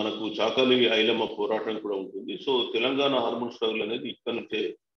మనకు చాకలి ఐలమ్మ పోరాటం కూడా ఉంటుంది. సో తెలంగాణ హార్మోన్ స్ట్రగుల్ అనేది ఇక్కడ నుంచే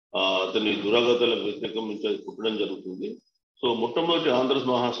అతని దురాగతాలకు వ్యతిరేకం నుంచి అది పుట్టడం జరుగుతుంది. సో మొట్టమొదటి ఆంధ్ర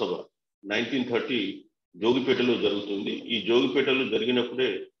మహాసభ 1930 జోగిపేటలో జరుగుతుంది. ఈ జోగిపేటలో జరిగినప్పుడే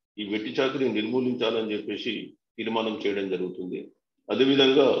ఈ వెట్టి చాకరీ నిర్మూలించాలని చెప్పేసి తీర్మానం చేయడం జరుగుతుంది.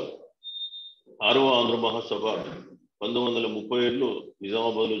 అదేవిధంగా 6వ ఆంధ్ర మహాసభ 1937లో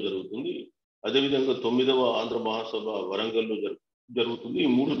నిజామాబాద్లో జరుగుతుంది. అదేవిధంగా 9వ ఆంధ్ర మహాసభ వరంగల్లో జరుగుతుంది. ఈ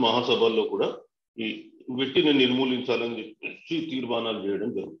 3 మహాసభల్లో కూడా ఈ వెట్టిని నిర్మూలించాలని చెప్పి తీర్మానాలు చేయడం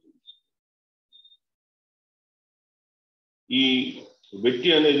జరుగుతుంది. ఈ వెట్టి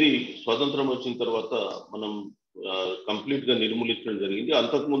అనేది స్వతంత్రం వచ్చిన తర్వాత మనం కంప్లీట్ గా నిర్మూలించడం జరిగింది.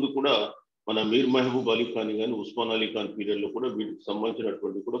 అంతకుముందు కూడా మన మీర్ మహబూబ్ అలీ ఖాన్ కానీ, ఉస్మాన్ అలీ ఖాన్ పీరియడ్ లో కూడా వీటికి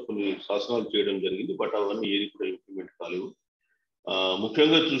సంబంధించినటువంటి కూడా కొన్ని శాసనాలు చేయడం జరిగింది. బట్ అవన్నీ ఏది కూడా ఇంప్లిమెంట్ కాలేవు.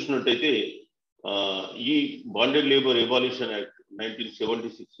 ముఖ్యంగా చూసినట్టయితే ఈ బాండెడ్ లేబర్ ఎవాల్యూషన్ యాక్ట్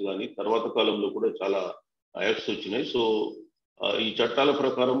 1976 కానీ తర్వాత కాలంలో కూడా చాలా యాక్ట్స్ వచ్చినాయి. సో ఈ చట్టాల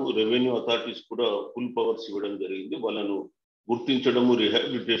ప్రకారం రెవెన్యూ అథారిటీస్ కూడా ఫుల్ పవర్స్ ఇవ్వడం జరిగింది. వాళ్ళను గుర్తించడము,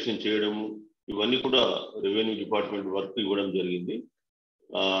 రిహాబిలిటేషన్ చేయడము, ఇవన్నీ కూడా రెవెన్యూ డిపార్ట్మెంట్ వర్క్ ఇవ్వడం జరిగింది.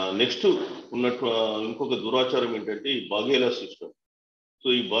 నెక్స్ట్ ఉన్నట్టు ఇంకొక దురాచారం ఏంటంటే ఈ బాగేలా సిస్టమ్. సో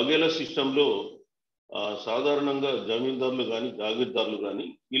ఈ బాగేలా సిస్టంలో సాధారణంగా జమీందారులు కానీ, జాగీర్దారులు కానీ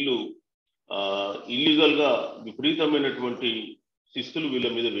వీళ్ళు ఇల్లీగల్ గా విపరీతమైనటువంటి శిస్తులు వీళ్ళ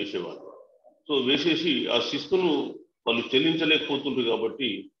మీద వేసేవాళ్ళు. సో వేసేసి ఆ శిస్తును వాళ్ళు చెల్లించలేకపోతుంటారు కాబట్టి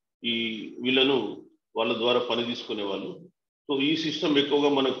ఈ వీళ్ళను వాళ్ళ ద్వారా పని తీసుకునేవాళ్ళు. సో ఈ సిస్టమ్ ఎక్కువగా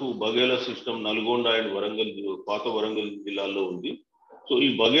మనకు బగేలా సిస్టమ్ నల్గొండ అండ్ వరంగల్, పాత వరంగల్ జిల్లాల్లో ఉంది. సో ఈ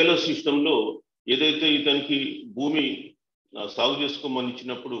బగేలా సిస్టంలో ఏదైతే ఇతనికి భూమి సాగు చేసుకోమని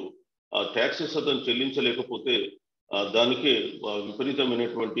ఇచ్చినప్పుడు ఆ ట్యాక్సెస్ అతను చెల్లించలేకపోతే దానికే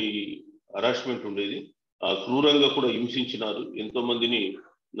విపరీతమైనటువంటి హరాస్మెంట్ ఉండేది. క్రూరంగా కూడా హింసించినారు. ఎంతో మందిని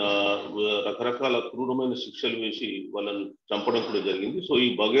రకరకాల క్రూరమైన శిక్షలు వేసి వాళ్ళని చంపడం కూడా జరిగింది. సో ఈ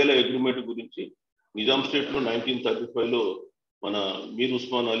బగేలా అగ్రిమెంట్ గురించి నిజాం స్టేట్ లో 1935లో మన మీర్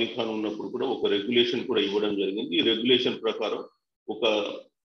ఉస్మాన్ అలీ ఖాన్ ఉన్నప్పుడు కూడా ఒక రెగ్యులేషన్ కూడా ఇవ్వడం జరిగింది. ఈ రెగ్యులేషన్ ప్రకారం ఒక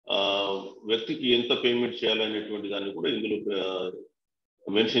వ్యక్తికి ఎంత పేమెంట్ చేయాలనేటువంటి దాన్ని కూడా ఇందులో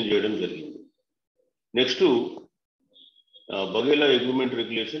మెన్షన్ చేయడం జరిగింది. నెక్స్ట్ బగేలా అగ్రిమెంట్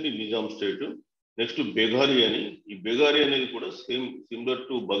రెగ్యులేషన్ ఈ నిజాం స్టేట్. నెక్స్ట్ బెగారి అని, ఈ బెగారి అనేది కూడా సేమ్ సిమిలర్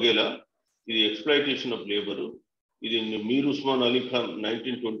టు బగేలా. ఇది ఎక్స్ప్లాయిటేషన్ ఆఫ్ లేబర్. ఇది మీర్ ఉస్మాన్ అలీ ఖాన్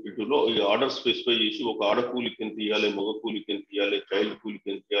 1922లో ఈ ఆర్డర్ స్పెసిఫై చేసి ఒక ఆడ కూలికి ఎంత ఇవ్వాలి, మగ కూలికి ఎంత ఇవ్వాలి, చైల్డ్ కూలికి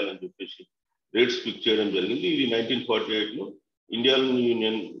ఎంత ఇవ్వాలని చెప్పేసి రేట్స్ ఫిక్స్ చేయడం జరిగింది. ఇది 1948లో ఇండియన్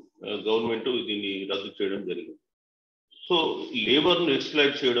యూనియన్ గవర్నమెంట్ దీన్ని రద్దు చేయడం జరిగింది. సో లేబర్ను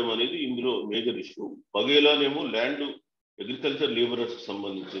ఎక్స్ప్లాయిట్ చేయడం అనేది ఇందులో major issue. బఘేలానేమో land agriculture labourers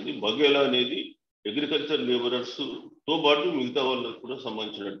సంబంధించింది. బఘేలా అనేది అగ్రికల్చర్ లేబరర్స్ తో పాటు మిగతా వాళ్ళకు కూడా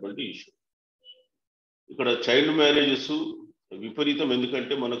సంబంధించినటువంటి ఇష్యూ. ఇక్కడ చైల్డ్ మ్యారేజెస్ విపరీతం.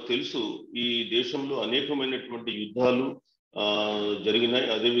 ఎందుకంటే మనకు తెలుసు ఈ దేశంలో అనేకమైనటువంటి యుద్ధాలు జరిగినాయి.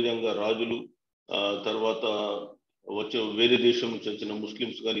 అదేవిధంగా రాజులు తర్వాత వచ్చే వేరే దేశం నుంచి వచ్చిన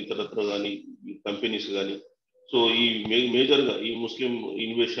ముస్లిమ్స్ కానీ ఇతరత్ర కానీ కంపెనీస్ కానీ, సో ఈ మేజర్గా ఈ ముస్లిం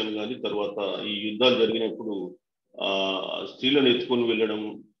ఇన్వేషన్ కానీ తర్వాత ఈ యుద్ధాలు జరిగినప్పుడు స్త్రీలను ఎత్తుకొని వెళ్ళడం,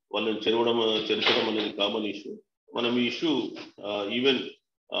 వాళ్ళని చెరచడం అనేది కామన్ ఇష్యూ. మనం ఈ ఇష్యూ ఈవెన్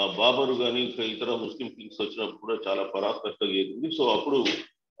బాబరు కానీ ఇంకా ఇతర ముస్లిం కింగ్స్ వచ్చినప్పుడు కూడా చాలా పరాకాష్ఠగా ఎదిగింది. సో అప్పుడు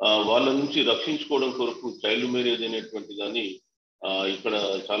వాళ్ళ నుంచి రక్షించుకోవడం కొరకు చైల్డ్ మ్యారేజ్ అనేటువంటి దాన్ని ఇక్కడ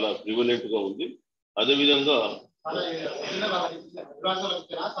చాలా ప్రివలెంట్ గా ఉంది. అదేవిధంగా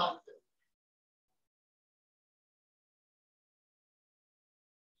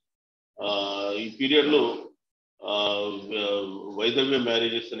ఈ పీరియడ్ లో వైధవ్య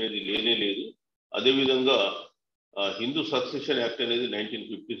మ్యారేజెస్ అనేది లేనే లేదు. అదేవిధంగా హిందూ సక్సెషన్ యాక్ట్ అనేది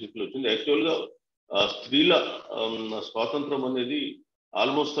 1956 లో వచ్చింది. యాక్చువల్గా స్త్రీల స్వాతంత్రం అనేది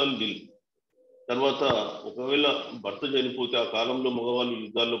ఆల్మోస్ట్ ఆల్ నిల్. తర్వాత ఒకవేళ భర్త చనిపోతే ఆ కాలంలో మగవాళ్ళు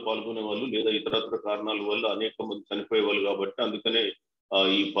యుద్ధాల్లో పాల్గొనే వాళ్ళు లేదా ఇతరత్ర కారణాల వల్ల అనేక మంది చనిపోయేవాళ్ళు కాబట్టి అందుకనే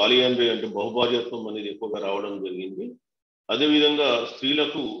ఈ పాలియాండ్రీ అంటే బహుభార్యత్వం అనేది ఎక్కువగా రావడం జరిగింది. అదేవిధంగా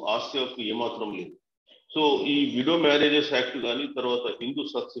స్త్రీలకు ఆస్తి హక్కు ఏమాత్రం లేదు. సో ఈ విడో మ్యారేజెస్ యాక్ట్ కానీ తర్వాత హిందూ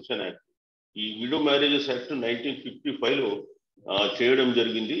సక్సెషన్ యాక్ట్, ఈ విడో మ్యారేజెస్ యాక్ట్ 1955లో చేయడం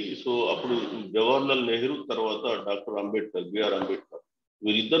జరిగింది. సో అప్పుడు జవహర్లాల్ నెహ్రూ తర్వాత డాక్టర్ అంబేద్కర్, బిఆర్ అంబేద్కర్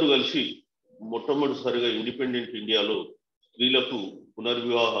వీరిద్దరు కలిసి మొట్టమొదటిసారిగా ఇండిపెండెంట్ ఇండియాలో స్త్రీలకు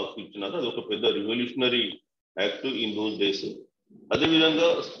పునర్వివాహ హక్కు ఇచ్చినారు. అది ఒక పెద్ద revolutionary act in those days. అదేవిధంగా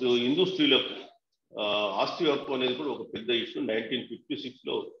హిందూ స్త్రీలకు ఆస్తి హక్కు అనేది కూడా ఒక పెద్ద ఇష్యూ.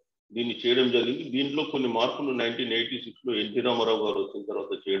 1956లో దీన్ని చేయడం జరిగింది. దీంట్లో కొన్ని మార్పులు 1986లో ఎన్టీ రామారావు గారు వచ్చిన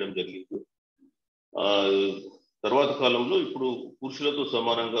తర్వాత చేయడం జరిగింది. తర్వాత కాలంలో ఇప్పుడు పురుషులతో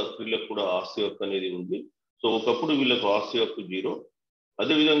సమానంగా స్త్రీలకు కూడా ఆస్తి హక్కు అనేది ఉంది. సో ఒకప్పుడు వీళ్ళకు ఆస్తి హక్కు 0.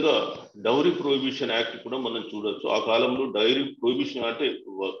 అదేవిధంగా డౌరీ ప్రొహిబిషన్ యాక్ట్ కూడా మనం చూడొచ్చు. ఆ కాలంలో డౌరీ ప్రొహిబిషన్ అంటే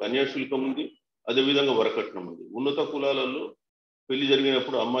కన్యాశుల్కం ఉంది, అదేవిధంగా వరకట్నం ఉంది. ఉన్నత కులాలలో పెళ్లి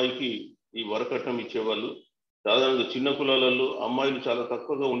జరిగినప్పుడు అమ్మాయికి ఈ వరకట్నం ఇచ్చేవాళ్ళు. సాధారణంగా చిన్న కులాలలో అమ్మాయిలు చాలా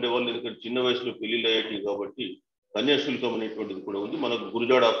తక్కువగా ఉండేవాళ్ళు, ఎందుకంటే చిన్న వయసులో పెళ్లిళ్ళు అయ్యేటివి కాబట్టి కన్యాశుల్కం అనేటువంటిది కూడా ఉంది. మనకు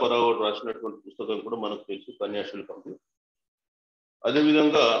గురుజాడ అప్పారావు రాసినటువంటి పుస్తకం కూడా మనకు తెలుసు కన్యాశుల్కం.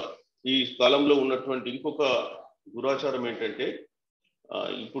 అదేవిధంగా ఈ కాలంలో ఉన్నటువంటి ఇంకొక దురాచారం ఏంటంటే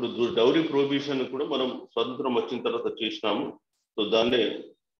ఇప్పుడు డౌరీ ప్రొహిబిషన్ కూడా మనం స్వతంత్రం వచ్చిన తర్వాత చేసినాము. సో దాన్నే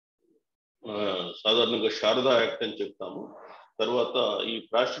సాధారణంగా శారదా యాక్ట్ అని చెప్తాము. తర్వాత ఈ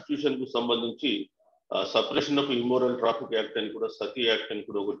ప్రాస్టిట్యూషన్ కు సంబంధించి separation of immoral traffic act అని కూడా, సతీ యాక్ట్ అని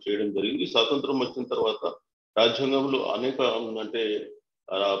కూడా ఒకటి చేయడం జరిగింది. స్వాతంత్రం వచ్చిన తర్వాత రాజ్యాంగంలో అనేక అంటే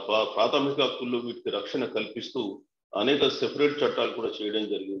ప్రాథమిక హక్కుల్లో వీటికి రక్షణ కల్పిస్తూ అనేక సెపరేట్ చట్టాలు కూడా చేయడం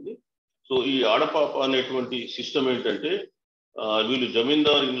జరిగింది. సో ఈ ఆడపాప అనేటువంటి సిస్టమ్ ఏంటంటే వీళ్ళు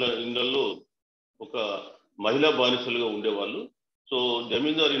జమీందార్ ఇళ్లలో ఒక మహిళా బానిసలుగా ఉండేవాళ్ళు. సో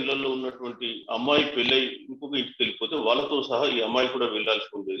జమీందార్ ఇళ్లలో ఉన్నటువంటి అమ్మాయి పెళ్ళై ఇంకొక ఇంటికి వెళ్ళిపోతే వాళ్ళతో సహా ఈ అమ్మాయి కూడా వెళ్ళాల్సి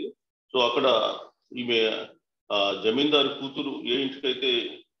ఉండేది. సో అక్కడ ఈమె జమీందారు కూతురు ఏ ఇంటికైతే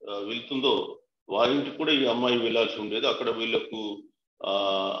వెళ్తుందో వారింటికి కూడా ఈ అమ్మాయి వెళ్ళాల్సి ఉండేది. అక్కడ వీళ్ళకు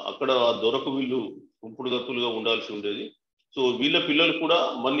అక్కడ దొరకు వీళ్ళు ఉంపుడు గత్తులుగా ఉండాల్సి ఉండేది. సో వీళ్ళ పిల్లలు కూడా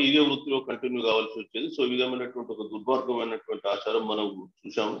మళ్ళీ ఇదే వృత్తిలో కంటిన్యూ కావాల్సి వచ్చేది. సో ఈ విధమైనటువంటి ఒక దుర్మార్గమైనటువంటి ఆచారం మనం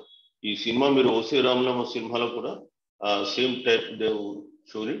చూసాము. ఈ సినిమా మీరు ఓసే రామలమ్మ సినిమాలో కూడా సేమ్ టైప్ దేవ్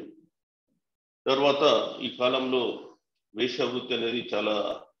షోని. తర్వాత ఈ కాలంలో వేశ్యావృత్తి అనేది చాలా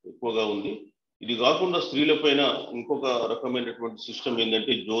ఎక్కువగా ఉంది. ఇది కాకుండా స్త్రీల పైన ఇంకొక రకమైనటువంటి సిస్టమ్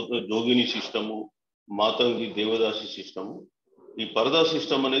ఏంటంటే జోగిని సిస్టము, మాతంగి దేవదాసి సిస్టము. ఈ పరదా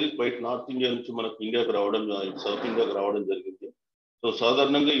సిస్టమ్ అనేది బయట నార్త్ ఇండియా నుంచి మనకు ఇండియాకు రావడం, సౌత్ ఇండియాకు రావడం జరిగింది. సో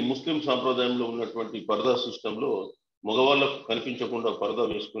సాధారణంగా ఈ ముస్లిం సాంప్రదాయంలో ఉన్నటువంటి పరదా సిస్టంలో మగవాళ్ళకు కనిపించకుండా పరదా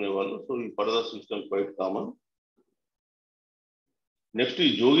వేసుకునే వాళ్ళు. సో ఈ పరదా సిస్టమ్ క్వైట్ కామన్. నెక్స్ట్ ఈ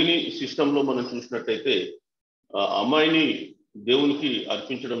జోగిని సిస్టంలో మనం చూసినట్టయితే అమ్మాయిని దేవునికి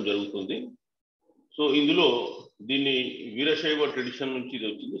అర్పించడం జరుగుతుంది. సో ఇందులో దీన్ని వీరశైవ ట్రెడిషన్ నుంచి ఇది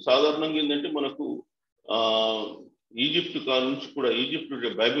వచ్చింది. సాధారణంగా ఏంటంటే మనకు ఈజిప్ట్ నుంచి కూడా, ఈజిప్ట్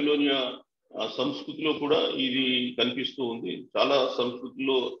బాబిలోనియా సంస్కృతిలో కూడా ఇది కనిపిస్తూ ఉంది. చాలా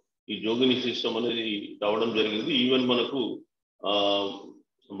సంస్కృతుల్లో ఈ జోగిని సిస్టమ్ అనేది రావడం జరిగింది. ఈవెన్ మనకు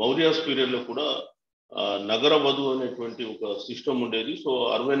మౌర్యాస్ పీరియడ్ లో కూడా నగర వధు అనేటువంటి ఒక సిస్టమ్ ఉండేది. సో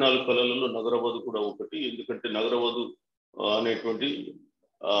 64 కళలలో నగర వధు కూడా ఒకటి. ఎందుకంటే నగర వధు అనేటువంటి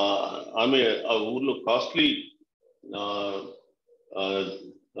ఆమె ఆ ఊర్లో కాస్ట్లీ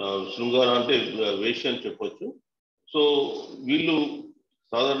శృంగార అంటే వేశ్య అని చెప్పొచ్చు. సో వీళ్ళు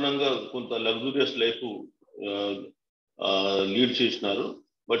సాధారణంగా కొంత లగ్జూరియస్ లైఫ్ లీడ్ చేసినారు.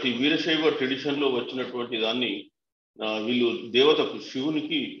 బట్ ఈ వీరశైవ ట్రెడిషన్ లో వచ్చినటువంటి దాన్ని వీళ్ళు దేవతకు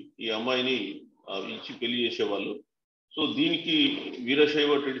శివునికి ఈ అమ్మాయిని ఇచ్చి పెళ్లి చేసేవాళ్ళు. సో దీనికి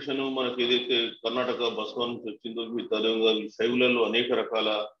వీరశైవ ట్రెడిషన్ మనకి ఏదైతే కర్ణాటక బసవ నుంచి వచ్చిందో తరంగా శైవులలో అనేక రకాల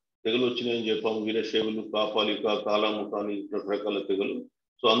తెగలు వచ్చినాయని చెప్పాము. వీరశైవులు, కాపాలిక, కాలాముఖ అని రకరకాల తెగలు.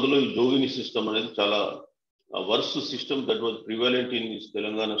 సో అందులో ఈ జోగిని సిస్టమ్ అనేది చాలా worst system that was ప్రివాలెంట్ in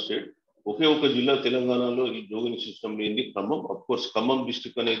Telangana state. ఒకే ఒక జిల్లా తెలంగాణలో ఈ జోగిని సిస్టమ్ లేని Khammam. Of course Khammam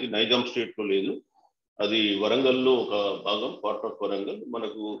district అనేది నైజాం స్టేట్ లో లేదు, అది వరంగల్లో ఒక భాగం, పార్ట్ ఆఫ్ వరంగల్.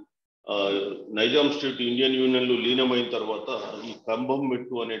 మనకు నైజాం స్టేట్ ఇండియన్ యూనియన్ లో లీనమైన తర్వాత ఈ ఖమ్మం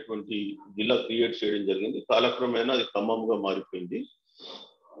మెట్టు అనేటువంటి జిల్లా క్రియేట్ చేయడం జరిగింది. కాలక్రమేణా అది ఖమ్మంగా మారిపోయింది.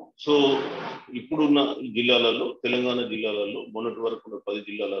 సో ఇప్పుడున్న జిల్లాలలో, తెలంగాణ జిల్లాలలో, మొన్నటి వరకు ఉన్న 10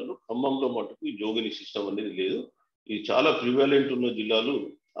 జిల్లాలలో ఖమ్మంలో మటుకు ఈ జోగిని సిస్టమ్ అనేది లేదు. ఇది చాలా ప్రివాలెంట్ ఉన్న జిల్లాలు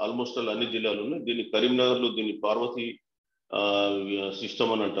ఆల్మోస్ట్ అన్ని జిల్లాలు ఉన్నాయి. దీన్ని కరీంనగర్ లో దీన్ని పార్వతి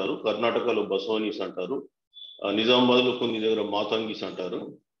సిస్టమ్ అని అంటారు, కర్ణాటకలో బసవనీస్ అంటారు, నిజామాబాద్ లో కొన్ని దగ్గర మాతంగిస్ అంటారు.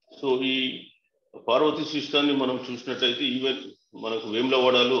 సో ఈ పార్వతి సిస్టాన్ని మనం చూసినట్టయితే ఈవెన్ మనకు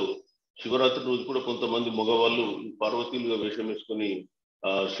వేములవాడలో శివరాత్రి రోజు కూడా కొంతమంది మగవాళ్ళు పార్వతీలుగా వేషం వేసుకొని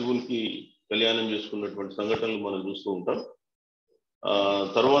శివునికి కళ్యాణం చేసుకున్నటువంటి సంఘటనలు మనం చూస్తూ ఉంటాం.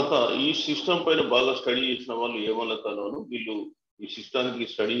 తర్వాత ఈ సిస్టమ్ పైన బాగా స్టడీ చేసిన వాళ్ళు ఏమన్నతాను వీళ్ళు ఈ సిస్టానికి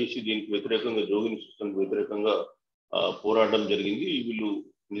స్టడీ చేసి దీనికి వ్యతిరేకంగా, జోగిని సిస్టమ్కి వ్యతిరేకంగా పోరాటం జరిగింది. వీళ్ళు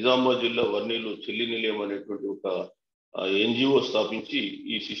నిజామాబాద్ జిల్లా వర్ణిలో చెల్లి నిలయం అనేటువంటి ఒక ఎన్జిఓ స్థాపించి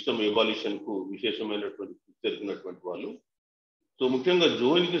ఈ సిస్టమ్ ఎవాల్యూషన్ కు విశేషమైనటువంటి జరిగినటువంటి వాళ్ళు. సో ముఖ్యంగా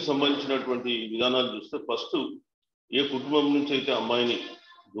జోగినికి సంబంధించినటువంటి విధానాలు చూస్తే ఫస్ట్ ఏ కుటుంబం నుంచి అయితే అమ్మాయిని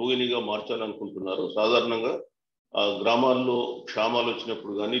జోగినిగా మార్చాలనుకుంటున్నారో సాధారణంగా గ్రామాల్లో క్షామాలు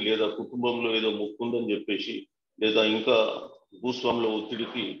వచ్చినప్పుడు కానీ, లేదా కుటుంబంలో ఏదో మొక్కుందని చెప్పేసి, లేదా ఇంకా భూస్వాముల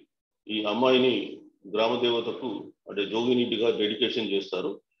ఒత్తిడికి ఈ అమ్మాయిని గ్రామ దేవతకు అంటే జోగినిటిగా డెడికేషన్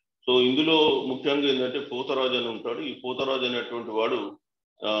చేస్తారు. సో ఇందులో ముఖ్యంగా ఏంటంటే పోతరాజు అని ఉంటాడు. ఈ పోతరాజు అనేటువంటి వాడు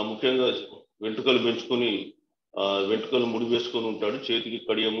ముఖ్యంగా వెంట్రుకలు పెంచుకొని వెంట్రుకలు ముడి వేసుకొని ఉంటాడు. చేతికి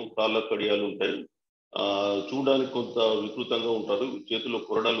కడియము, కాళ్ళ కడియాలు ఉంటాయి. చూడడానికి కొంత వికృతంగా ఉంటారు. చేతిలో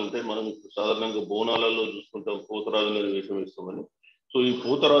కొరడాలు ఉంటాయి. మనం సాధారణంగా బోనాలలో చూసుకుంటాం పోతరాజు మీద వేషం వేస్తామని. సో ఈ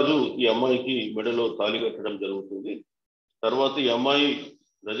పోతరాజు ఈ అమ్మాయికి మెడలో తాళి కట్టడం జరుగుతుంది. తర్వాత ఈ అమ్మాయి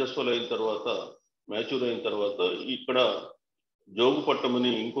రజస్వలు అయిన తర్వాత, మ్యాచ్యూర్ అయిన తర్వాత ఇక్కడ జోగుపట్టం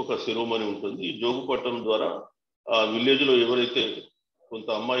అని ఇంకొక శిరోమణి ఉంటుంది. ఈ జోగుపట్టం ద్వారా ఆ విలేజ్ లో ఎవరైతే కొంత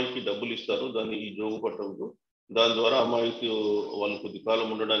అమ్మాయికి డబ్బులు ఇస్తారో దాన్ని ఈ జోగుపట్టంతో, దాని ద్వారా అమ్మాయికి వాళ్ళు కొద్ది కాలం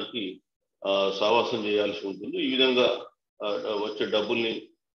ఉండడానికి సావాసం చేయాల్సి ఉంటుంది. ఈ విధంగా వచ్చే డబ్బుల్ని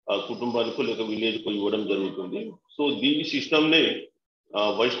ఆ కుటుంబానికి లేక విలేజ్కు ఇవ్వడం జరుగుతుంది. సో దీని సిస్టమ్నే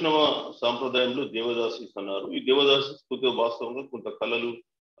వైష్ణవ సాంప్రదాయంలో దేవదాసీస్ అన్నారు. ఈ దేవదాసీస్ కొద్దిగా వాస్తవంగా కొంత కళలు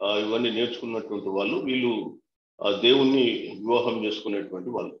ఇవన్నీ నేర్చుకున్నటువంటి వాళ్ళు. వీళ్ళు దేవుణ్ణి వివాహం చేసుకునేటువంటి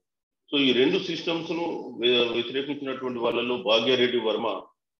వాళ్ళు. సో ఈ రెండు సిస్టమ్స్ ను వ్యతిరేకించినటువంటి వాళ్ళలో భాగ్యారెడ్డి వర్మ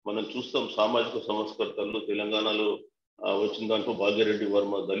మనం చూస్తాం. సామాజిక సంస్కర్తల్లో తెలంగాణలో వచ్చిన దాంట్లో భాగ్యారెడ్డి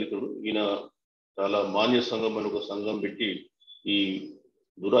వర్మ దళితుడు. ఈయన చాలా మాన్య సంఘం అని ఒక సంఘం పెట్టి ఈ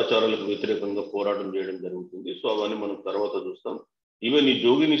దురాచారాలకు వ్యతిరేకంగా పోరాటం చేయడం జరుగుతుంది. సో అవన్నీ మనం తర్వాత చూస్తాం. ఈవెన్ ఈ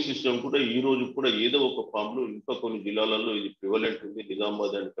జోగిని సిస్టమ్ కూడా ఈ రోజు కూడా ఏదో ఒక ఫామ్ లో ఇంకా కొన్ని జిల్లాలలో ఇది ప్రివలెంట్ ఉంది,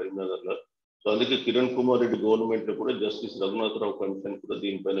 నిజామాబాద్ అండ్ కరీంనగర్ లో. సో అందుకే కిరణ్ కుమార్ రెడ్డి గవర్నమెంట్ లో కూడా జస్టిస్ రఘునాథరావు కమిషన్ కూడా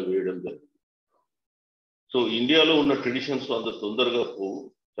దీనిపైన వేయడం జరిగింది. సో ఇండియాలో ఉన్న ట్రెడిషన్స్ అంత తొందరగా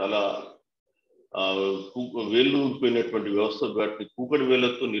చాలా వేళ్ళూరిపోయినటువంటి వ్యవస్థ, వాటిని కూకటి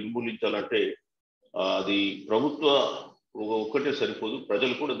వేళ్లతో నిర్మూలించాలంటే అది ప్రభుత్వ ఒక్కటే సరిపోదు,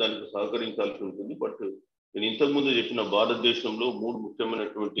 ప్రజలు కూడా దానికి సహకరించాల్సి ఉంటుంది. బట్ నేను ఇంతకుముందు చెప్పిన భారతదేశంలో 3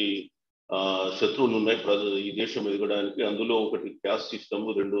 ముఖ్యమైనటువంటి శత్రువులు ఉన్నాయి ఈ దేశం ఎదగడానికి. అందులో ఒకటి క్యాస్ట్ సిస్టమ్,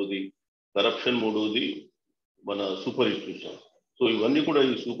 రెండోది కరప్షన్, మూడోది మన సూపర్ ఇన్స్టిట్యూషన్స్. సో ఇవన్నీ కూడా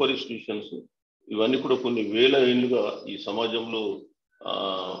ఈ సూపర్ ఇన్స్టిట్యూషన్స్ ఇవన్నీ కూడా కొన్ని వేల ఏళ్ళుగా ఈ సమాజంలో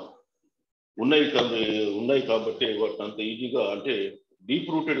ఉన్నాయి కాబట్టి వాటిని అంత ఈజీగా అంటే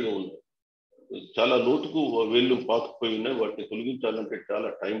డీప్ రూటెడ్ గా ఉన్నాయి, చాలా లోతుకు వేళ్ళు పాతుకుపోయి ఉన్నాయి. వాటిని తొలగించాలంటే చాలా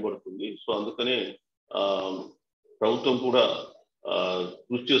టైం పడుతుంది. సో అందుకనే ప్రభుత్వం కూడా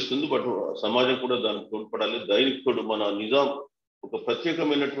కృషి చేస్తుంది. బట్ సమాజం కూడా దానికి తోడ్పడాలి. దానికి తోడు మన నిజాం ఒక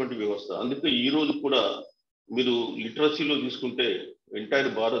ప్రత్యేకమైనటువంటి వ్యవస్థ. అందుకే ఈ రోజు కూడా మీరు లిటరసీలో తీసుకుంటే ఎంటైర్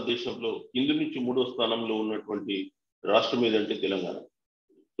భారతదేశంలో కింది నుంచి 3వ స్థానంలో ఉన్నటువంటి రాష్ట్రం ఏదంటే తెలంగాణ.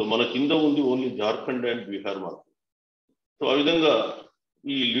 సో మన కింద ఉంది ఓన్లీ జార్ఖండ్ అండ్ బీహార్ మాత్రం. సో ఆ విధంగా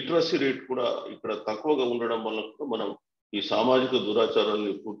ఈ లిటరసీ రేట్ కూడా ఇక్కడ తక్కువగా ఉండడం వల్ల మనం ఈ సామాజిక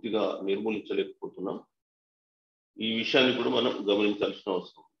దురాచారాన్ని పూర్తిగా నిర్మూలించలేకపోతున్నాం. ఈ విషయాన్ని కూడా మనం గమనించాల్సిన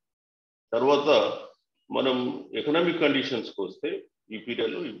అవసరం. తర్వాత మనం ఎకనామిక్ కండిషన్స్కి వస్తే ఈ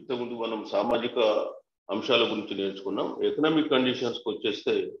పీరియడ్లో ఇంతకుముందు మనం సామాజిక అంశాల గురించి నేర్చుకున్నాం. ఎకనామిక్ కండిషన్స్కి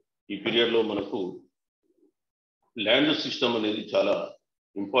వచ్చేస్తే ఈ పీరియడ్లో మనకు ల్యాండ్ సిస్టమ్ అనేది చాలా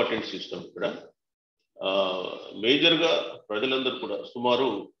ఇంపార్టెంట్ సిస్టమ్. ఇక్కడ మేజర్గా ప్రజలందరూ కూడా సుమారు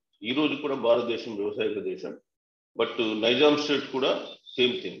ఈ రోజు కూడా భారతదేశం వ్యవసాయ దేశం, బట్ నైజాం స్టేట్ కూడా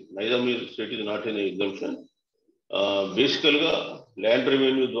సేమ్ థింగ్. నైజాం స్టేట్ ఇది నాట్ ఎన్ ఎగ్జంప్షన్. బేసికల్గా ల్యాండ్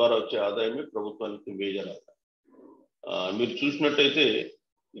రెవెన్యూ ద్వారా వచ్చే ఆదాయమే ప్రభుత్వానికి మేజర్ ఆదాయం. మీరు చూసినట్టయితే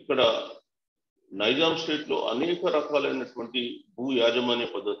ఇక్కడ నైజాం స్టేట్లో అనేక రకాలైనటువంటి భూ యాజమాన్య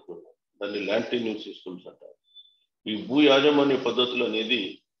పద్ధతులు ఉన్నాయి. దాన్ని ల్యాండ్ టెన్యూర్ సిస్టమ్స్ అంటారు. ఈ భూ యాజమాన్య పద్ధతులు అనేది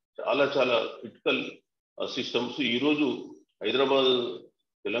చాలా చాలా క్రిటికల్ సిస్టమ్స్. ఈరోజు హైదరాబాద్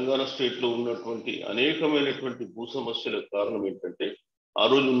తెలంగాణ స్టేట్లో ఉన్నటువంటి అనేకమైనటువంటి భూ సమస్యలకు కారణం ఏంటంటే ఆ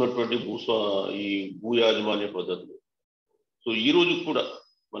రోజు ఉన్నటువంటి ఈ భూ యాజమాన్య పద్ధతులు. సో ఈ రోజు కూడా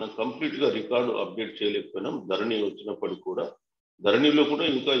మనం కంప్లీట్గా రికార్డు అప్డేట్ చేయలేకపోయినాం. ధరణి వచ్చినప్పటికీ కూడా ధరణిలో కూడా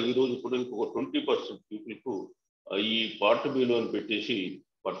ఇంకా ఈ రోజు కూడా ఇంకొక 20% పీపుల్కు ఈ పార్ట్ బిలో అని పెట్టేసి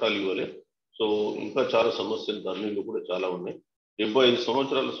పట్టాలు ఇవ్వలే. సో ఇంకా చాలా సమస్యలు ధరణిలో కూడా చాలా ఉన్నాయి. 75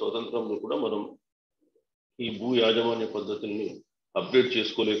 సంవత్సరాల స్వతంత్రంలో కూడా మనం ఈ భూ యాజమాన్య పద్ధతుల్ని అప్డేట్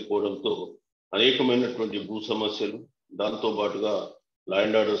చేసుకోలేకపోవడంతో అనేకమైనటువంటి భూ సమస్యలు, దాంతో పాటుగా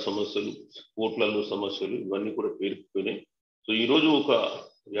ల్యాండ్ ఆర్డర్ సమస్యలు, కోర్టులలో సమస్యలు ఇవన్నీ కూడా పేరుకుపోయినాయి. సో ఈరోజు ఒక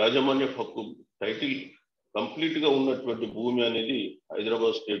యాజమాన్య హక్కు టైటిల్ కంప్లీట్గా ఉన్నటువంటి భూమి అనేది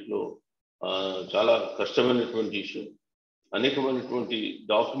హైదరాబాద్ స్టేట్లో చాలా కష్టమైనటువంటి ఇష్యూ. అనేకమైనటువంటి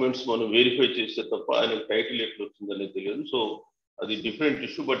డాక్యుమెంట్స్ మనం వెరిఫై చేస్తే తప్ప ఆయనకు టైటిల్ ఎట్లా వచ్చిందనేది తెలియదు. సో అది డిఫరెంట్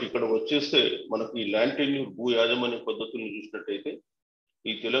ఇష్యూ. బట్ ఇక్కడ వచ్చేస్తే మనకి ఈ ల్యాండ్ టెన్యూర్ భూ యాజమాన్య పద్ధతులను చూసినట్టయితే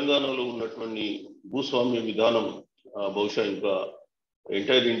ఈ తెలంగాణలో ఉన్నటువంటి భూస్వామ్య విధానం బహుశా ఇంకా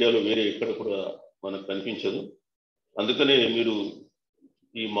ఎంటైర్ ఇండియాలో వేరే ఎక్కడ కూడా మనకు కనిపించదు. అందుకనే మీరు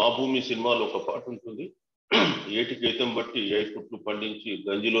ఈ మా భూమి సినిమాలో ఒక పాట ఉంటుంది, ఏటికి ఏతం బట్టి 8 పుట్లు పండించి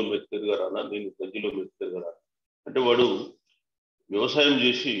గంజిలో మెతుకెరుగా రానా, నేను గంజిలో మెతుకెరుగా రానా. అంటే వాడు వ్యవసాయం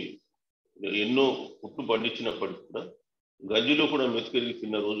చేసి ఎన్నో పుట్లు పండించినప్పటికీ కూడా గంజిలో కూడా మెతుకెరిగి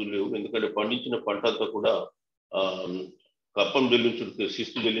తిన్న రోజులు లేవు. ఎందుకంటే పండించిన పంట అంతా కూడా కప్పం చెల్లించుడికి,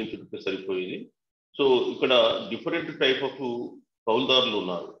 శిస్తు చెల్లించుడికి సరిపోయేది. సో ఇక్కడ డిఫరెంట్ టైప్ ఆఫ్ కౌలుదారులు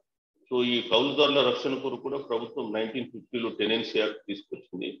ఉన్నారు. సో ఈ కౌలుదారుల రక్షణ కొరకు కూడా ప్రభుత్వం 1950లో టెనెన్సీ యాక్ట్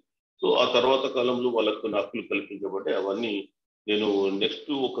తీసుకొచ్చింది. సో ఆ తర్వాత కాలంలో వాళ్ళకు హక్కులు కల్పించబడ్డాయి. అవన్నీ నేను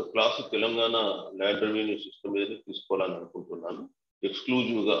నెక్స్ట్ ఒక class Telangana land revenue system మీద తీసుకోవాలని అనుకుంటున్నాను.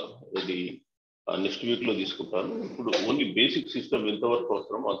 ఎక్స్క్లూజివ్గా ఇది నెక్స్ట్ వీక్లో తీసుకుంటాను. ఇప్పుడు ఓన్లీ బేసిక్ సిస్టమ్ ఎంతవరకు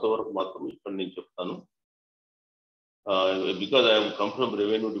అవసరమో అంతవరకు మాత్రం ఇక్కడ నేను చెప్తాను. Because I come from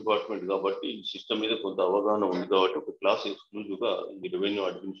revenue department కాబట్టి ఈ సిస్టమ్ మీద కొంత అవగాహన ఉంది కాబట్టి ఒక క్లాస్ ఎక్స్క్లూజివ్గా ఈ రెవెన్యూ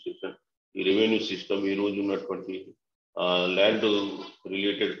అడ్మినిస్ట్రేషన్, ఈ రెవెన్యూ సిస్టమ్, ఈ రోజు ఉన్నటువంటి ల్యాండ్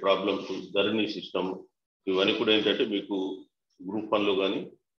రిలేటెడ్ ప్రాబ్లమ్స్, ధరణి సిస్టమ్, ఇవన్నీ కూడా ఏంటంటే మీకు గ్రూప్ 1లో కానీ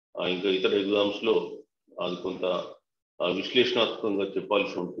ఇంకా ఇతర ఎగ్జామ్స్లో అది కొంత విశ్లేషణాత్మకంగా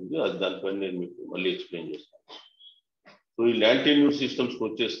చెప్పాల్సి ఉంటుంది. అది దానిపైన నేను మీకు మళ్ళీ ఎక్స్ప్లెయిన్ చేస్తాను. సో ఈ ల్యాండ్ టెన్యూర్ సిస్టమ్స్కి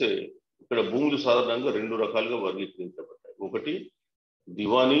వచ్చేస్తే ఇక్కడ భూములు సాధారణంగా 2 రకాలుగా వర్గీకరించబడ్డాయి. ఒకటి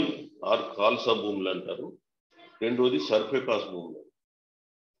దివానీ ఆర్ ఖాల్సా భూములు అంటారు, రెండోది సర్ఫేకాస్ భూములు.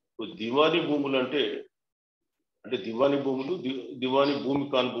 దివానీ భూములు అంటే దివానీ భూములు, దివానీ భూమి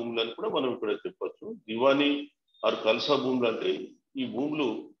కాని భూములు అని కూడా మనం ఇక్కడ చెప్పచ్చు. దివానీ ఆర్ ఖాల్సా భూములు అంటే ఈ భూములు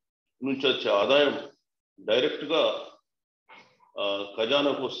నుంచి వచ్చే ఆదాయం డైరెక్ట్గా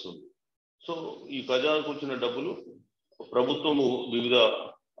ఖజానాకు వస్తుంది. సో ఈ ఖజానాకు వచ్చిన డబ్బులు ప్రభుత్వము వివిధ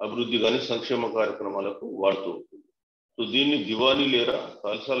అభివృద్ధి కానీ సంక్షేమ కార్యక్రమాలకు వాడుతూ ఉంటుంది. సో దీన్ని దివానీ లేదా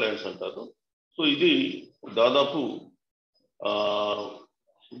ఖాల్సా ల్యాండ్స్ అంటారు. సో ఇది దాదాపు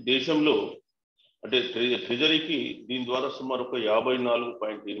దేశంలో అంటే ట్రెజరీకి దీని ద్వారా సుమారు ఒక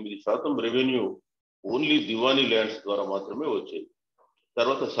 54.8% రెవెన్యూ ఓన్లీ దివానీ ల్యాండ్స్ ద్వారా మాత్రమే వచ్చాయి.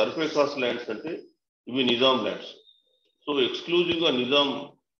 తర్వాత సర్ఫేకాస్ ల్యాండ్స్ అంటే ఇవి నిజాం ల్యాండ్స్. సో ఎక్స్క్లూజివ్గా నిజాం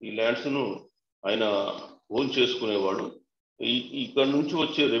ఈ ల్యాండ్స్ను ఆయన ఓన్ చేసుకునేవాడు. ఇక్కడ నుంచి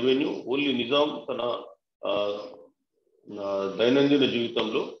వచ్చే రెవెన్యూ ఓన్లీ నిజాం తన దైనందిన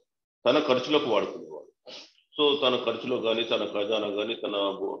జీవితంలో తన ఖర్చులకు వాడుకునేవాడు. సో తన ఖర్చులో కానీ, తన ఖజానా కానీ, తన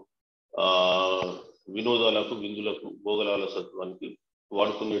వినోదాలకు, విందులకు, భోగలాల సత్వానికి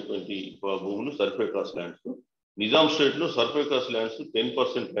వాడుకునేటువంటి భూములు సర్ఫేకాస్ ల్యాండ్స్. నిజాం స్టేట్లో సర్ఫేకాస్ ల్యాండ్స్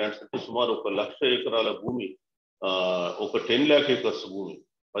 10% ల్యాండ్స్ అంటే సుమారు 1 లక్ష ఎకరాల భూమి, ఒక 10 lakh acres భూమి,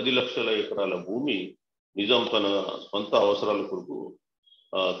 10 లక్షల ఎకరాల భూమి నిజాం తన సొంత అవసరాల కొరకు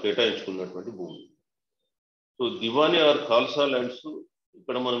కేటాయించుకున్నటువంటి భూమి. So Diwani are Khalsa lands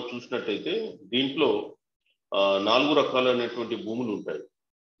ఇక్కడ మనం చూసినట్టయితే దీంట్లో 4 రకాలైనటువంటి భూములు ఉంటాయి.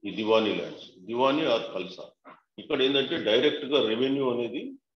 ఈ దివానీ ల్యాండ్స్, దివానీ ఆర్ ఖాల్సా. ఇక్కడ ఏంటంటే డైరెక్ట్గా రెవెన్యూ అనేది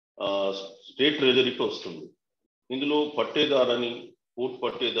స్టేట్ ట్రెజరీకి వస్తుంది. ఇందులో పట్టేదారని, కోర్టు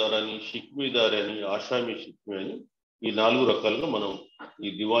పట్టేదారని, షిక్మీదార్ అని, ఆషామీ షిక్మీ అని ఈ 4 రకాలుగా మనం ఈ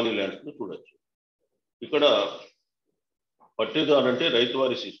దివానీ ల్యాండ్స్ను చూడొచ్చు. ఇక్కడ పట్టేదారు అంటే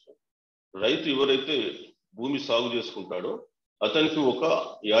రైతువారి సిస్టమ్. రైతు ఎవరైతే భూమి సాగు చేసుకుంటాడో అతనికి ఒక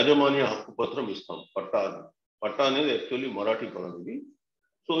యాజమాన్య హక్కు పత్రం ఇస్తాం, పట్టా. పట్టా అనేది యాక్చువల్లీ మరాఠీ పదం ఇది.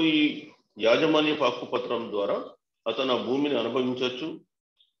 సో ఈ యాజమాన్య హక్కు పత్రం ద్వారా అతను ఆ భూమిని అనుభవించవచ్చు.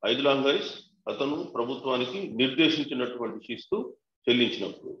 5 లాంగరీస్ అతను ప్రభుత్వానికి నిర్దేశించినటువంటి శిస్తు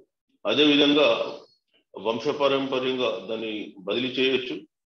చెల్లించినప్పుడు. అదేవిధంగా వంశపారంపర్యంగా దాన్ని బదిలీ చేయొచ్చు.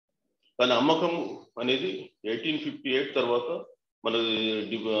 కానీ అమ్మకం అనేది 1858 తర్వాత మన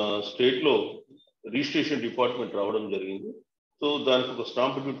స్టేట్లో రిజిస్ట్రేషన్ డిపార్ట్మెంట్ రావడం జరిగింది. సో దానికి ఒక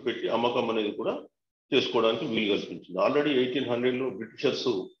స్టాంప్ డ్యూటీ పెట్టి అమ్మకం అనేది కూడా చేసుకోవడానికి వీలు కల్పించింది. ఆల్రెడీ 1800లో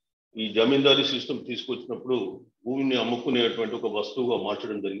బ్రిటిషర్స్ ఈ జమీందారీ సిస్టమ్ తీసుకొచ్చినప్పుడు భూమిని అమ్ముకునేటువంటి ఒక వస్తువుగా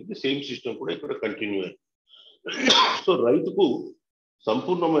మార్చడం జరిగింది. సేమ్ సిస్టమ్ కూడా ఇక్కడ కంటిన్యూ అయింది. సో రైతుకు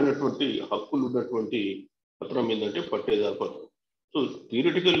సంపూర్ణమైనటువంటి హక్కులు ఉన్నటువంటి పత్రం ఏంటంటే పట్టేదారు పత్రం. సో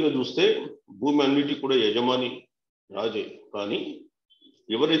థియరిటికల్గా చూస్తే భూమి అన్నిటికీ కూడా యజమాని రాజే. కానీ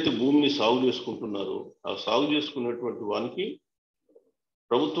ఎవరైతే భూమిని సాగు చేసుకుంటున్నారో ఆ సాగు చేసుకున్నటువంటి వానికి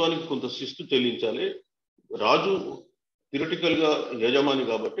ప్రభుత్వానికి కొంత శిస్తు చెల్లించాలి. రాజు థియరిటికల్గా యజమాని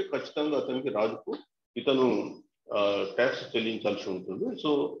కాబట్టి ఖచ్చితంగా అతనికి రాజుకు ఇతను ట్యాక్స్ చెల్లించాల్సి ఉంటుంది. సో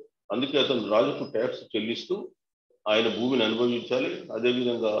అందుకే అతను రాజుకు ట్యాక్స్ చెల్లిస్తూ ఆయన భూమిని అనుభవించాలి.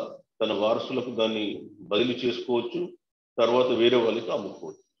 అదేవిధంగా తన వారసులకు దాన్ని బదిలీ చేసుకోవచ్చు, తర్వాత వేరే వాళ్ళకి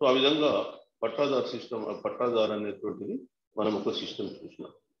అమ్ముకోవచ్చు. సో ఆ విధంగా పట్టాదారు సిస్టమ్, పట్టాదారు అనేటువంటిది మనం ఒక సిస్టమ్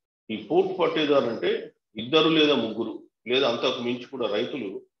చూసినాం. ఈ పోర్ట్ పట్టేదారు అంటే 2 లేదా 3 లేదా అంతకు మించి కూడా రైతులు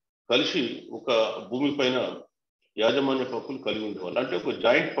కలిసి ఒక భూమి పైన యాజమాన్య హక్కులు కలిగి ఉండేవాళ్ళు. అంటే ఒక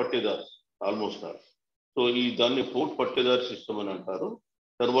జాయింట్ పట్టేదారు ఆల్మోస్ట్. సో ఈ దాన్ని పోర్ట్ పట్టేదారు సిస్టమ్ అని అంటారు.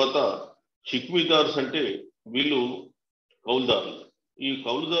 తర్వాత షిక్మీదార్స్ అంటే వీళ్ళు కౌలుదారులు. ఈ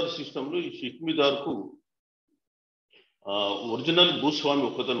కౌలుదారు సిస్టంలో ఈ షిక్మీదార్కు ఒరిజినల్ భూస్వామి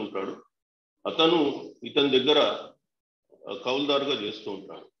ఒక్కతను ఉంటాడు. అతను ఇతని దగ్గర కౌలుదారుగా చేస్తూ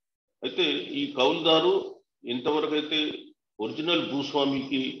ఉంటాడు. అయితే ఈ కౌలుదారు ఎంతవరకు అయితే ఒరిజినల్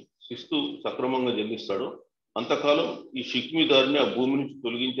భూస్వామికి శిస్తు సక్రమంగా చెల్లిస్తాడో అంతకాలం ఈ షిక్మీదారుని ఆ భూమి నుంచి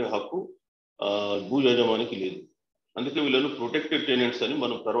తొలగించే హక్కు భూ యజమానికి లేదు. అందుకే వీళ్ళను ప్రొటెక్టెడ్ టెనెంట్స్ అని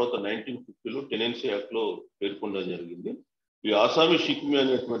మనం తర్వాత 1950లో టెనెన్సీ యాక్ట్లో పేర్కొనడం జరిగింది. ఈ ఆసామీ షిక్మీ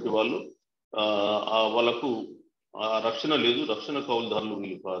అనేటువంటి వాళ్ళు వాళ్ళకు రక్షణ లేదు, రక్షణ కౌలుదారులు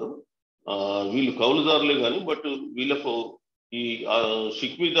వీళ్ళు కారు. వీళ్ళు కౌలుదారులే కానీ బట్ వీళ్ళకు ఈ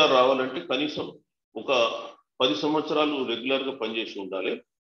షిక్మీదారు రావాలంటే కనీసం ఒక 10 సంవత్సరాలు రెగ్యులర్గా పనిచేసి ఉండాలి.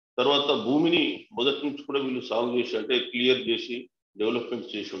 తర్వాత భూమిని మొదటి నుంచి కూడా వీళ్ళు సాగు చేసి అంటే క్లియర్ చేసి డెవలప్మెంట్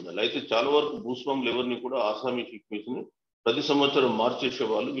చేసి ఉండాలి. అయితే చాలా వరకు భూస్వాములు ఎవరిని కూడా ఆసామీ షిక్మీస్ని ప్రతి సంవత్సరం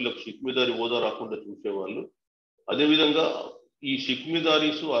మార్చేసేవాళ్ళు. వీళ్ళకి షిక్మీదారి హోదా రాకుండా చూసేవాళ్ళు. అదేవిధంగా ఈ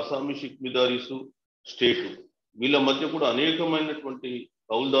షిక్మీదారీసు, అసామీ షిక్మీదారీసు, స్టేటు వీళ్ళ మధ్య కూడా అనేకమైనటువంటి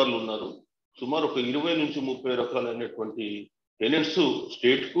కౌలుదారులు ఉన్నారు. సుమారు ఒక 20 నుంచి 30 రకాలైనటువంటి టెనెంట్స్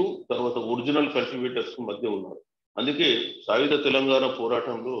స్టేట్కు తర్వాత ఒరిజినల్ కల్టివేటర్స్ మధ్య ఉన్నారు. అందుకే సాయుధ తెలంగాణ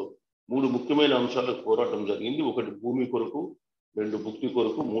పోరాటంలో 3 ముఖ్యమైన అంశాలకు పోరాటం జరిగింది. ఒకటి భూమి కొరకు, 2 భుక్తి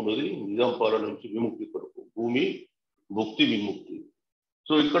కొరకు, 3ది నిజాం పాలన నుంచి విముక్తి కొరకు. భూమి, భుక్తి, విముక్తి.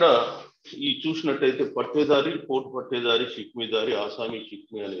 సో ఇక్కడ ఈ చూసినట్టయితే పట్టేదారి, పోర్ట్ పట్టేదారి, షిక్మీదారి, ఆసామీ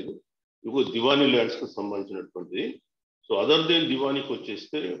షిక్మీ అనేది ఇవి దివానీ ల్యాండ్స్కి సంబంధించినటువంటిది. సో అదర్ దేన్ దివానీకి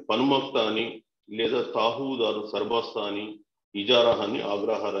వచ్చేస్తే పనుమక్త అని లేదా తాహూదారు, సర్బాస్తా అని, ఇజారా అని,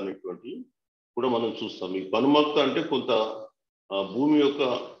 ఆగ్రహార్ అనేటువంటి కూడా మనం చూస్తాం. ఈ పనుమక్త అంటే కొంత భూమి యొక్క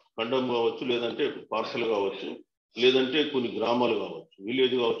ఖండం కావచ్చు, లేదంటే పార్సల్ కావచ్చు, లేదంటే కొన్ని గ్రామాలు కావచ్చు,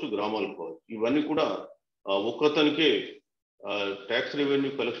 విలేజ్ కావచ్చు, గ్రామాలు కావచ్చు. ఇవన్నీ కూడా ఒక్కతనికే ట్యాక్స్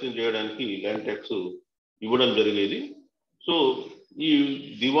రెవెన్యూ కలెక్షన్ చేయడానికి ల్యాండ్ ట్యాక్స్ ఇవ్వడం జరిగేది. సో ఈ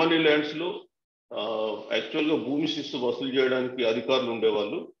దివానీ ల్యాండ్స్లో యాక్చువల్గా భూమి శిస్తు వసూలు చేయడానికి అధికారులు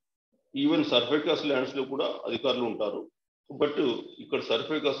ఉండేవాళ్ళు. ఈవెన్ సర్ఫేకాస్ ల్యాండ్స్లో కూడా అధికారులు ఉంటారు. బట్ ఇక్కడ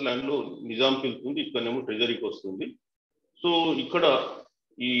సర్ఫేకాస్ ల్యాండ్లో నిజాంకి వెళ్తుంది, ఇక్కడనేమో ట్రెజరీకి వస్తుంది. సో ఇక్కడ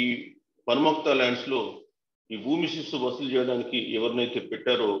ఈ పనుమక్త ల్యాండ్స్లో ఈ భూమి శిస్తు వసూలు చేయడానికి ఎవరినైతే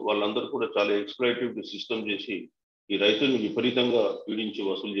పెట్టారో వాళ్ళందరూ కూడా చాలా ఎక్స్ప్లాయిటివ్ సిస్టమ్ చేసి ఈ రైతులను విపరీతంగా పీడించి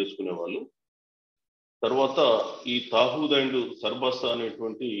వసూలు చేసుకునే వాళ్ళు. తర్వాత ఈ తాహూద్ అండ్ సర్బాస్తా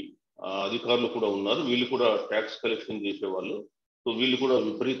అనేటువంటి అధికారులు కూడా ఉన్నారు. వీళ్ళు కూడా ట్యాక్స్ కలెక్షన్ చేసేవాళ్ళు. సో వీళ్ళు కూడా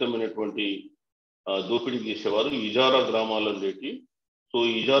విపరీతమైనటువంటి దోపిడీ చేసేవారు. ఇజారా గ్రామాలలో లేటి. సో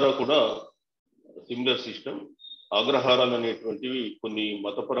ఇజారా కూడా సిమిలర్ సిస్టమ్. అగ్రహారాలు అనేటువంటివి కొన్ని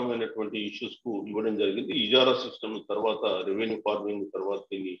మతపరమైనటువంటి ఇష్యూస్కు ఇవ్వడం జరిగింది. ఇజారా సిస్టమ్ తర్వాత రెవెన్యూ ఫార్మింగ్ తర్వాత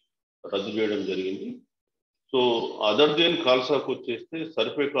దీన్ని రద్దు చేయడం జరిగింది. సో అదర్ దెన్ ఖాల్సాకు వచ్చేస్తే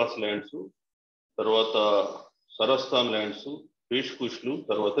సర్ఫేకాస్ ల్యాండ్స్, తర్వాత సరస్తాన్ ల్యాండ్స్, పేష్కుష్లు,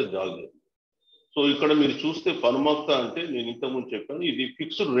 తర్వాత జాగీర్. సో ఇక్కడ మీరు చూస్తే పరమాక్త అంటే నేను ఇంతకుముందు చెప్పాను, ఇది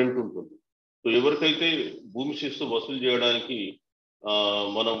ఫిక్స్డ్ రెంట్ ఉంటుంది. సో ఎవరికైతే భూమి శిస్తు వసూలు చేయడానికి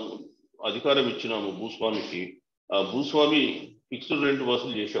మనం అధికారం ఇచ్చినాము భూస్వామికి, ఆ భూస్వామి ఫిక్స్డ్ రెంట్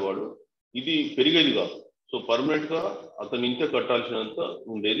వసూలు చేసేవాడు. ఇది పెరిగేది కాదు. సో పర్మనెంట్ గా అతను ఇంతే కట్టాల్సినంత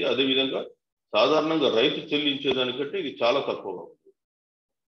ఉండేది. అదేవిధంగా సాధారణంగా రైతు చెల్లించేదానికంటే ఇది చాలా తక్కువగా ఉంది.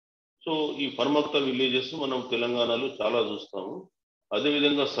 సో ఈ పరమాక్త విలేజెస్ మనం తెలంగాణలో చాలా చూస్తాము.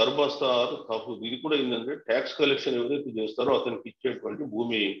 అదేవిధంగా సర్బస్తార్ తప్పు, ఇది కూడా ఏంటంటే ట్యాక్స్ కలెక్షన్ ఎవరైతే చేస్తారో అతనికి ఇచ్చేటువంటి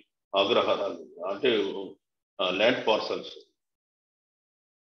భూమి అగ్రహారాలు అంటే ల్యాండ్ పార్సల్స్.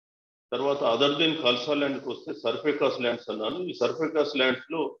 తర్వాత అదర్ దెన్ ఖాల్సా ల్యాండ్కి వస్తే సర్ఫేకాస్ ల్యాండ్స్ అన్నాను. ఈ సర్ఫేకాస్ ల్యాండ్స్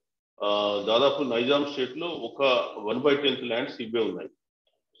లో దాదాపు నైజాం స్టేట్ లో ఒక 1/10 ల్యాండ్స్ ఇవే ఉన్నాయి.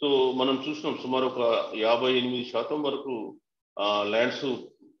 సో మనం చూసినాం సుమారు ఒక 58% వరకు ల్యాండ్స్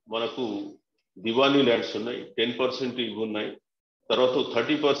మనకు దివానీ ల్యాండ్స్ ఉన్నాయి, 10% ఇవి ఉన్నాయి. తర్వాత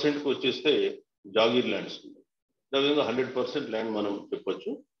 30%కి వచ్చేస్తే జాగీర్ ల్యాండ్స్ ఉన్నాయి. అదేవిధంగా 100% ల్యాండ్ మనం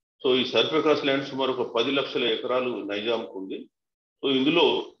చెప్పొచ్చు. సో ఈ సర్ఫేకాస్ ల్యాండ్ సుమారు ఒక 10 లక్షల ఎకరాలు నైజాంకు ఉంది. సో ఇందులో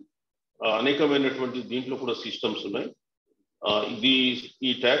అనేకమైనటువంటి దీంట్లో కూడా సిస్టమ్స్ ఉన్నాయి. ఇది ఈ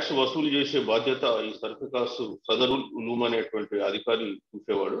ట్యాక్స్ వసూలు చేసే బాధ్యత ఈ సర్ఫేకాస్ సదరుల్ ఉలూమ్ అనేటువంటి అధికారి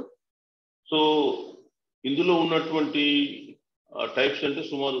చూసేవాడు. సో ఇందులో ఉన్నటువంటి టైప్స్ అంటే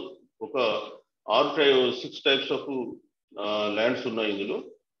సుమారు ఒక 6 టైప్స్ ఆఫ్ ల్యాండ్స్ ఉన్నాయి. ఇందులో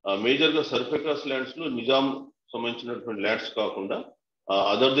మేజర్గా సర్ఫేకాస్ ల్యాండ్స్ లో నిజాం సంబంధించినటువంటి ల్యాండ్స్ కాకుండా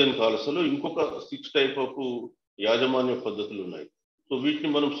అదర్ దెన్ ఖాల్సాలో ఇంకొక 6 టైప్ ఆఫ్ యాజమాన్య పద్ధతులు ఉన్నాయి. సో వీటిని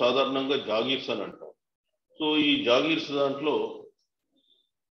మనం సాధారణంగా జాగీర్స్ అని అంటాం. సో ఈ జాగీర్స్ దాంట్లో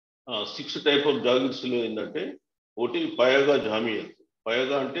 6 టైప్ ఆఫ్ జాగీర్స్ లో ఏంటంటే ఒకటి పయగా జామియత్.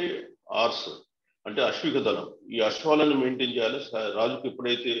 పయగా అంటే ఆర్స్ అంటే అశ్విక దళం. ఈ అశ్వాలను మెయింటైన్ చేయాలి. రాజుకు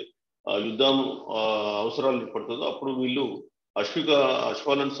ఎప్పుడైతే యుద్ధం అవసరాలు పడుతుందో అప్పుడు వీళ్ళు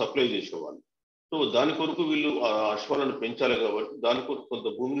అశ్వాలను సప్లై చేసేవాళ్ళు. సో దాని కొరకు వీళ్ళు అశ్వాలను పెంచాలి కాబట్టి దాని కొరకు కొంత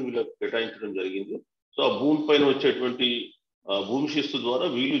భూమిని వీళ్ళకి కేటాయించడం జరిగింది. సో ఆ భూమి పైన వచ్చేటువంటి భూమి శిస్తు ద్వారా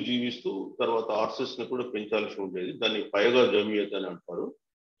వీళ్ళు జీవిస్తూ తర్వాత ఆర్సెస్ ని కూడా పెంచాల్సి ఉండేది. దాన్ని పయగా జమియత్ అని అంటారు.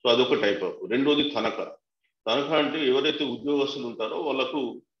 సో అదొక టైప్ ఆఫ్. రెండోది తనఖా. తనఖా అంటే ఎవరైతే ఉద్యోగస్తులు ఉంటారో వాళ్ళకు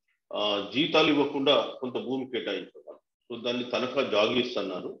జీతాలు ఇవ్వకుండా కొంత భూమి కేటాయించారు. సో దాన్ని తనఖా జాగీర్స్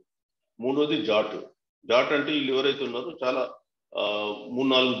అన్నారు. మూడోది జాట్. జాట్ అంటే వీళ్ళు ఎవరైతే ఉన్నారో చాలా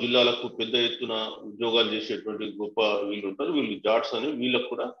 3-4 జిల్లాలకు పెద్ద ఎత్తున ఉద్యోగాలు చేసేటువంటి గొప్ప వీళ్ళు ఉంటారు. వీళ్ళు జాట్స్ అని వీళ్ళకు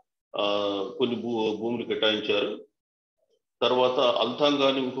కూడా కొన్ని భూములు కేటాయించారు. తర్వాత అల్తాంగా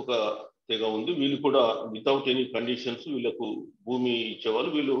అని ఇంకొక తెగ ఉంది. వీళ్ళు కూడా వితౌట్ ఎనీ కండిషన్స్ వీళ్ళకు భూమి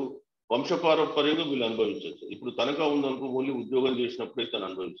ఇచ్చేవాళ్ళు. వీళ్ళు వంశపారంపర్యంగా వీళ్ళు అనుభవించవచ్చు. ఇప్పుడు తనఖా ఉందనుకో ఓన్లీ ఉద్యోగం చేసినప్పుడే తను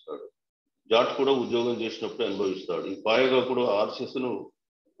అనుభవిస్తాడు. జాట్ కూడా ఉద్యోగం చేసినప్పుడే అనుభవిస్తాడు. ఈ పాయగా కూడా ఆర్సెస్ ను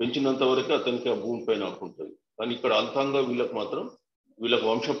పెంచినంత వరకు అతనికి ఆ భూమి పైన హక్కు ఉంటుంది. కానీ ఇక్కడ అల్తాంగా వీళ్ళకి మాత్రం వీళ్ళకు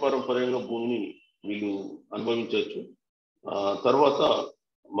వంశపారంపర్యంగా భూమిని వీళ్ళు అనుభవించవచ్చు. తర్వాత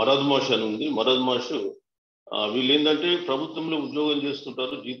మరద్మాష్ అని ఉంది. మరద్మాష్ వీళ్ళు ఏంటంటే ప్రభుత్వంలో ఉద్యోగం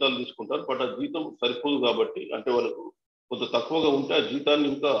చేస్తుంటారు, జీతాలు తీసుకుంటారు. బట్ ఆ జీతం సరిపోదు కాబట్టి అంటే వాళ్ళకు కొంత తక్కువగా ఉంటే ఆ జీతాన్ని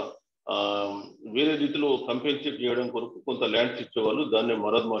ఇంకా వేరే రీతిలో కంపెన్సేట్ చేయడం కొరకు కొంత ల్యాండ్స్ ఇచ్చేవాళ్ళు. దాన్నే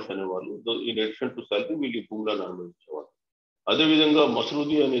మరద్మాష్ అనేవాళ్ళు. ఇన్ అడిషన్ టు సాలరీ వీళ్ళు ఈ భూములను అనుభవించేవాళ్ళు. అదేవిధంగా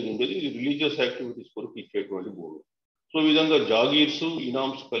మసరూది అనేది ఉండేది. ఇది రిలీజియస్ యాక్టివిటీస్ కొరకు ఇచ్చేటువంటి భూమి. సో ఈ విధంగా జాగీర్స్,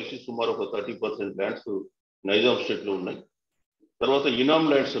 ఇనామ్స్ కలిసి సుమారు ఒక 30% ల్యాండ్స్ నైజాం స్టేట్ లో ఉన్నాయి. తర్వాత ఇనామ్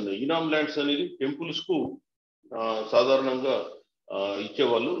ల్యాండ్స్ ఉన్నాయి. ఇనామ్ ల్యాండ్స్ అనేది టెంపుల్స్ కు సాధారణంగా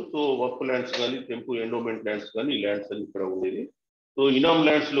ఇచ్చేవాళ్ళు. సో వర్క్ ల్యాండ్స్ కానీ టెంపుల్ ఎండోమెంట్ ల్యాండ్స్ కానీ ఈ ల్యాండ్స్ అని ఇక్కడ ఉండేది. సో ఇనామ్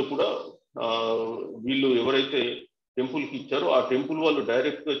ల్యాండ్స్ లో కూడా వీళ్ళు ఎవరైతే టెంపుల్ కి ఇచ్చారో ఆ టెంపుల్ వాళ్ళు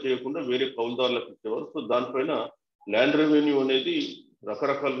డైరెక్ట్ గా చేయకుండా వేరే కౌలుదారులకు ఇచ్చేవారు. సో దానిపైన ల్యాండ్ రెవెన్యూ అనేది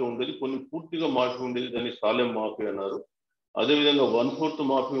రకరకాలుగా ఉండేది. కొన్ని పూర్తిగా మాఫీ ఉండేది, దాన్ని సాలెం మాఫీ అన్నారు. అదేవిధంగా 1/4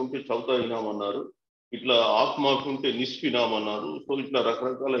 మాఫీ ఉంటే చౌతా ఇనాం అన్నారు. ఇట్లా హాఫ్ మాఫీ ఉంటే నిస్ఫ్ ఇనాం అన్నారు. సో ఇట్లా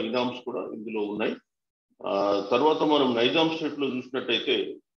రకరకాల ఇనామ్స్ కూడా ఇందులో ఉన్నాయి. తర్వాత మనం నైజాం స్టేట్ లో చూసినట్టయితే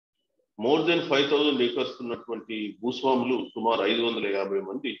మోర్ దెన్ 5,000 ఏకర్స్ ఉన్నటువంటి భూస్వాములు సుమారు 550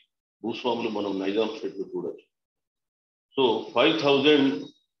 మంది భూస్వాములు మనం నైజాం స్టేట్ లో చూడొచ్చు. సో 5,000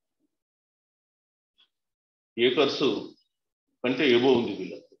 ఏకర్స్ కంటే ఎబో ఉంది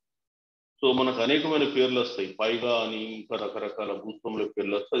వీళ్ళకి. సో మనకు అనేకమైన పేర్లు వస్తాయి, పైగా అని ఇంకా రకరకాల భూస్వాముల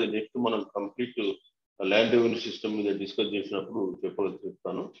పేర్లు వస్తాయి. అది నెక్స్ట్ మనం కంప్లీట్ ల్యాండ్ రెవెన్యూ సిస్టమ్ మీద డిస్కస్ చేసినప్పుడు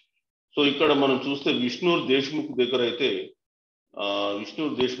చెప్తాను. సో ఇక్కడ మనం చూస్తే విష్ణూర్ దేశ్ముఖ్ దగ్గర అయితే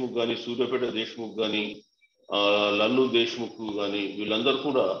విష్ణూర్ దేశ్ముఖ్ కానీ, సూర్యాపేట దేశ్ముఖ్ కానీ, లల్లు దేశ్ముఖ్ కానీ వీళ్ళందరూ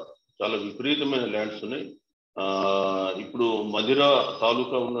కూడా చాలా విపరీతమైన ల్యాండ్స్ ఉన్నాయి. ఇప్పుడు మధిరా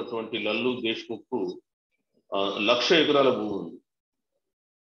తాలూకా ఉన్నటువంటి లల్లు దేశ్ముఖ్ 1,00,000 ఎకరాల భూమి ఉంది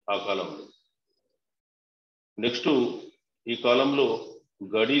ఆ కాలంలో. నెక్స్ట్ ఈ కాలంలో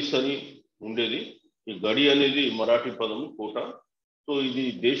గడీస్ అని ఉండేది. ఈ గడి అనేది మరాఠీ పదము, కోట. సో ఇది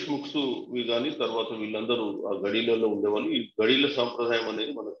దేశ్ముఖ్స్ కానీ తర్వాత వీళ్ళందరూ ఆ గడీలలో ఉండేవాళ్ళు. ఈ గడీల సాంప్రదాయం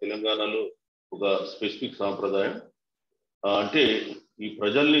అనేది మన తెలంగాణలో ఒక స్పెసిఫిక్ సాంప్రదాయం. అంటే ఈ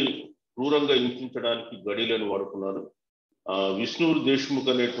ప్రజల్ని క్రూరంగా హింసించడానికి గడీలను వాడుకున్నారు. విష్ణు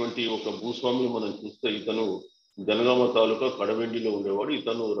దేశ్ముఖ్ అనేటువంటి ఒక భూస్వామిని మనం చూస్తే ఇతను జనగామ తాలూకా కడవెండిలో ఉండేవాడు.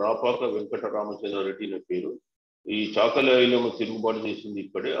 ఇతను రాపాక వెంకట రామచంద్రారెడ్డి అనే పేరు. ఈ చాకలాయిలమ్మ తిరుగుబాటు చేసింది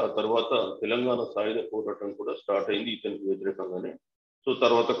ఇక్కడే. ఆ తర్వాత తెలంగాణ సాయుధ పోరాటం కూడా స్టార్ట్ అయింది ఇతనికి వ్యతిరేకంగానే. సో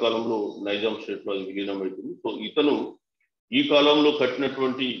తర్వాత కాలంలో నైజాం స్టేట్ లో అది విలీనం అవుతుంది. సో ఇతను ఈ కాలంలో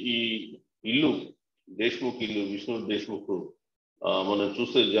కట్టినటువంటి ఈ ఇల్లు దేశ్ముఖ్ ఇల్లు, విష్ణు దేశ్ముఖ్, మనం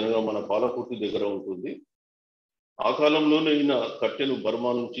చూస్తే జనగామ మన పాలకుర్తి దగ్గర ఉంటుంది. ఆ కాలంలోనే ఈయన కట్టెను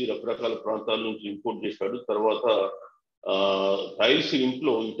బర్మా నుంచి రకరకాల ప్రాంతాల నుంచి ఇంపోర్ట్ చేశాడు. తర్వాత టైల్స్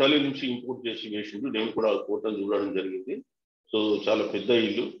ఇంట్లో ఇటాలీ నుంచి ఇంపోర్ట్ చేసి వేసిండు. నేను కూడా కోటను చూడడం జరిగింది. సో చాలా పెద్ద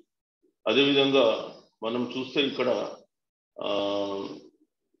ఇల్లు. అదేవిధంగా మనం చూస్తే ఇక్కడ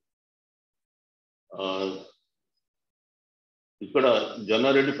ఇక్కడ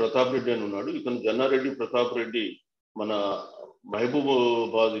జన్నారెడ్డి ప్రతాప్ రెడ్డి అని ఉన్నాడు. ఇతను జన్నారెడ్డి ప్రతాప్ రెడ్డి మన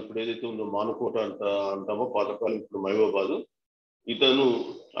మహబూబాబాద్ ఇప్పుడు ఏదైతే ఉందో మానుకోట అంటామో పాతకాలం, ఇప్పుడు మహబూబాబాద్. ఇతను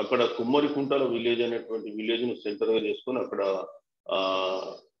అక్కడ కుమ్మరికుంటల విలేజ్ అనేటువంటి విలేజ్ ను సెంటర్ గా చేసుకొని అక్కడ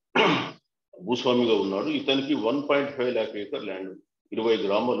భూస్వామిగా ఉన్నాడు. ఇతనికి 1.5 lakh acre ల్యాండ్, 20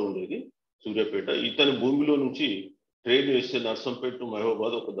 గ్రామాలు ఉండేది సూర్యాపేట. ఇతని భూమిలో నుంచి ట్రైన్ వేస్తే నర్సంపేట టు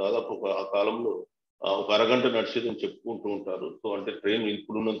మహబూబాబాద్ ఒక దాదాపు ఆ కాలంలో ఒక అరగంట నడిచేదని చెప్పుకుంటూ ఉంటారు. సో అంటే ట్రైన్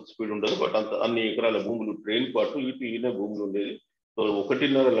ఇప్పుడున్నంత స్పీడ్ ఉండదు, బట్ అన్ని ఎకరాల భూములు ట్రైన్ పాటు ఈయన భూములు ఉండేది. సో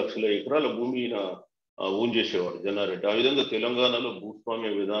 1.5 లక్షల ఎకరాల భూమి ఈయన ఓన్ చేసేవాడు జన్నారెడ్డి. ఆ విధంగా తెలంగాణలో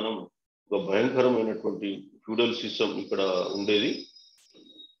భూస్వామ్య విధానం ఒక భయంకరమైనటువంటి ఫ్యూడల్ సిస్టమ్ ఇక్కడ ఉండేది.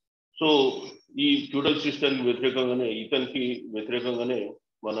 సో ఈ ఫ్యూడల్ సిస్టమ్ వ్యతిరేకంగానే, ఇతనికి వ్యతిరేకంగానే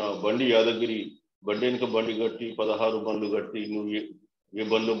మన బండి యాదగిరి బండి వెనుక బండి కట్టి 16 బండ్లు కట్టి నువ్వు ఏ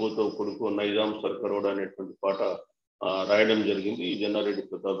బండ్లు పోతావు కొడుకు నైజాం సర్కరోడ్ అనేటువంటి పాట రాయడం జరిగింది ఈ జన్నారెడ్డి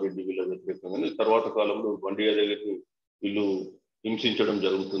ప్రతాప్ రెడ్డి వీళ్ళ వ్యతిరేకంగానే. తర్వాత కాలంలో బండి యాదగిరిని వీళ్ళు హింసించడం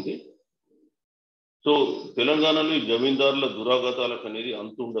జరుగుతుంది. సో తెలంగాణలో ఈ జమీందారుల దురాఘాతాలకు అనేది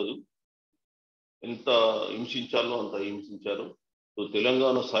అంత ఉండదు. ఎంత హింసించాలో అంత హింసించారు. సో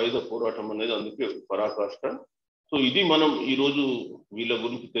తెలంగాణ సాయుధ పోరాటం అనేది అందుకే పరాకాష్ట. సో ఇది మనం ఈరోజు వీళ్ళ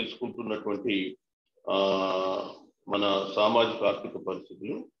గురించి తెలుసుకుంటున్నటువంటి మన సామాజిక ఆర్థిక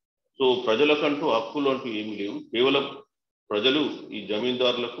పరిస్థితులు. సో ప్రజలకంటూ హక్కులు అంటూ ఏమీ లేవు. కేవలం ప్రజలు ఈ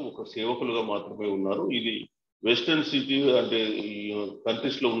జమీందారులకు ఒక సేవకులుగా మాత్రమే ఉన్నారు. ఇది వెస్టర్న్ సిటీ అంటే ఈ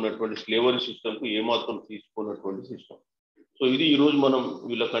కంట్రీస్ లో ఉన్నటువంటి స్లేవరీ సిస్టమ్ కు ఏమాత్రం తీసుకున్నటువంటి సిస్టమ్. సో ఇది ఈరోజు మనం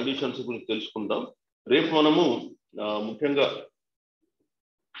వీళ్ళ కండిషన్స్ గురించి తెలుసుకుందాం. రేపు మనము ముఖ్యంగా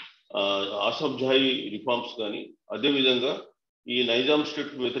ఆసఫ్జాహి రిఫార్మ్స్ కానీ, అదేవిధంగా ఈ నైజాం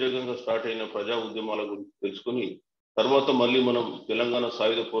స్టేట్ వ్యతిరేకంగా స్టార్ట్ అయిన ప్రజా ఉద్యమాల గురించి తెలుసుకొని తర్వాత మళ్ళీ మనం తెలంగాణ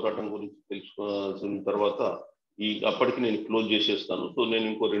సాయుధ పోరాటం గురించి తెలుసుకున్న తర్వాత అప్పటికి నేను క్లోజ్ చేసేస్తాను. సో నేను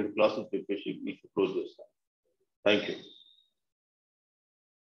ఇంకో 2 క్లాసులు చెప్పేసి క్లోజ్ చేస్తాను. Thank you.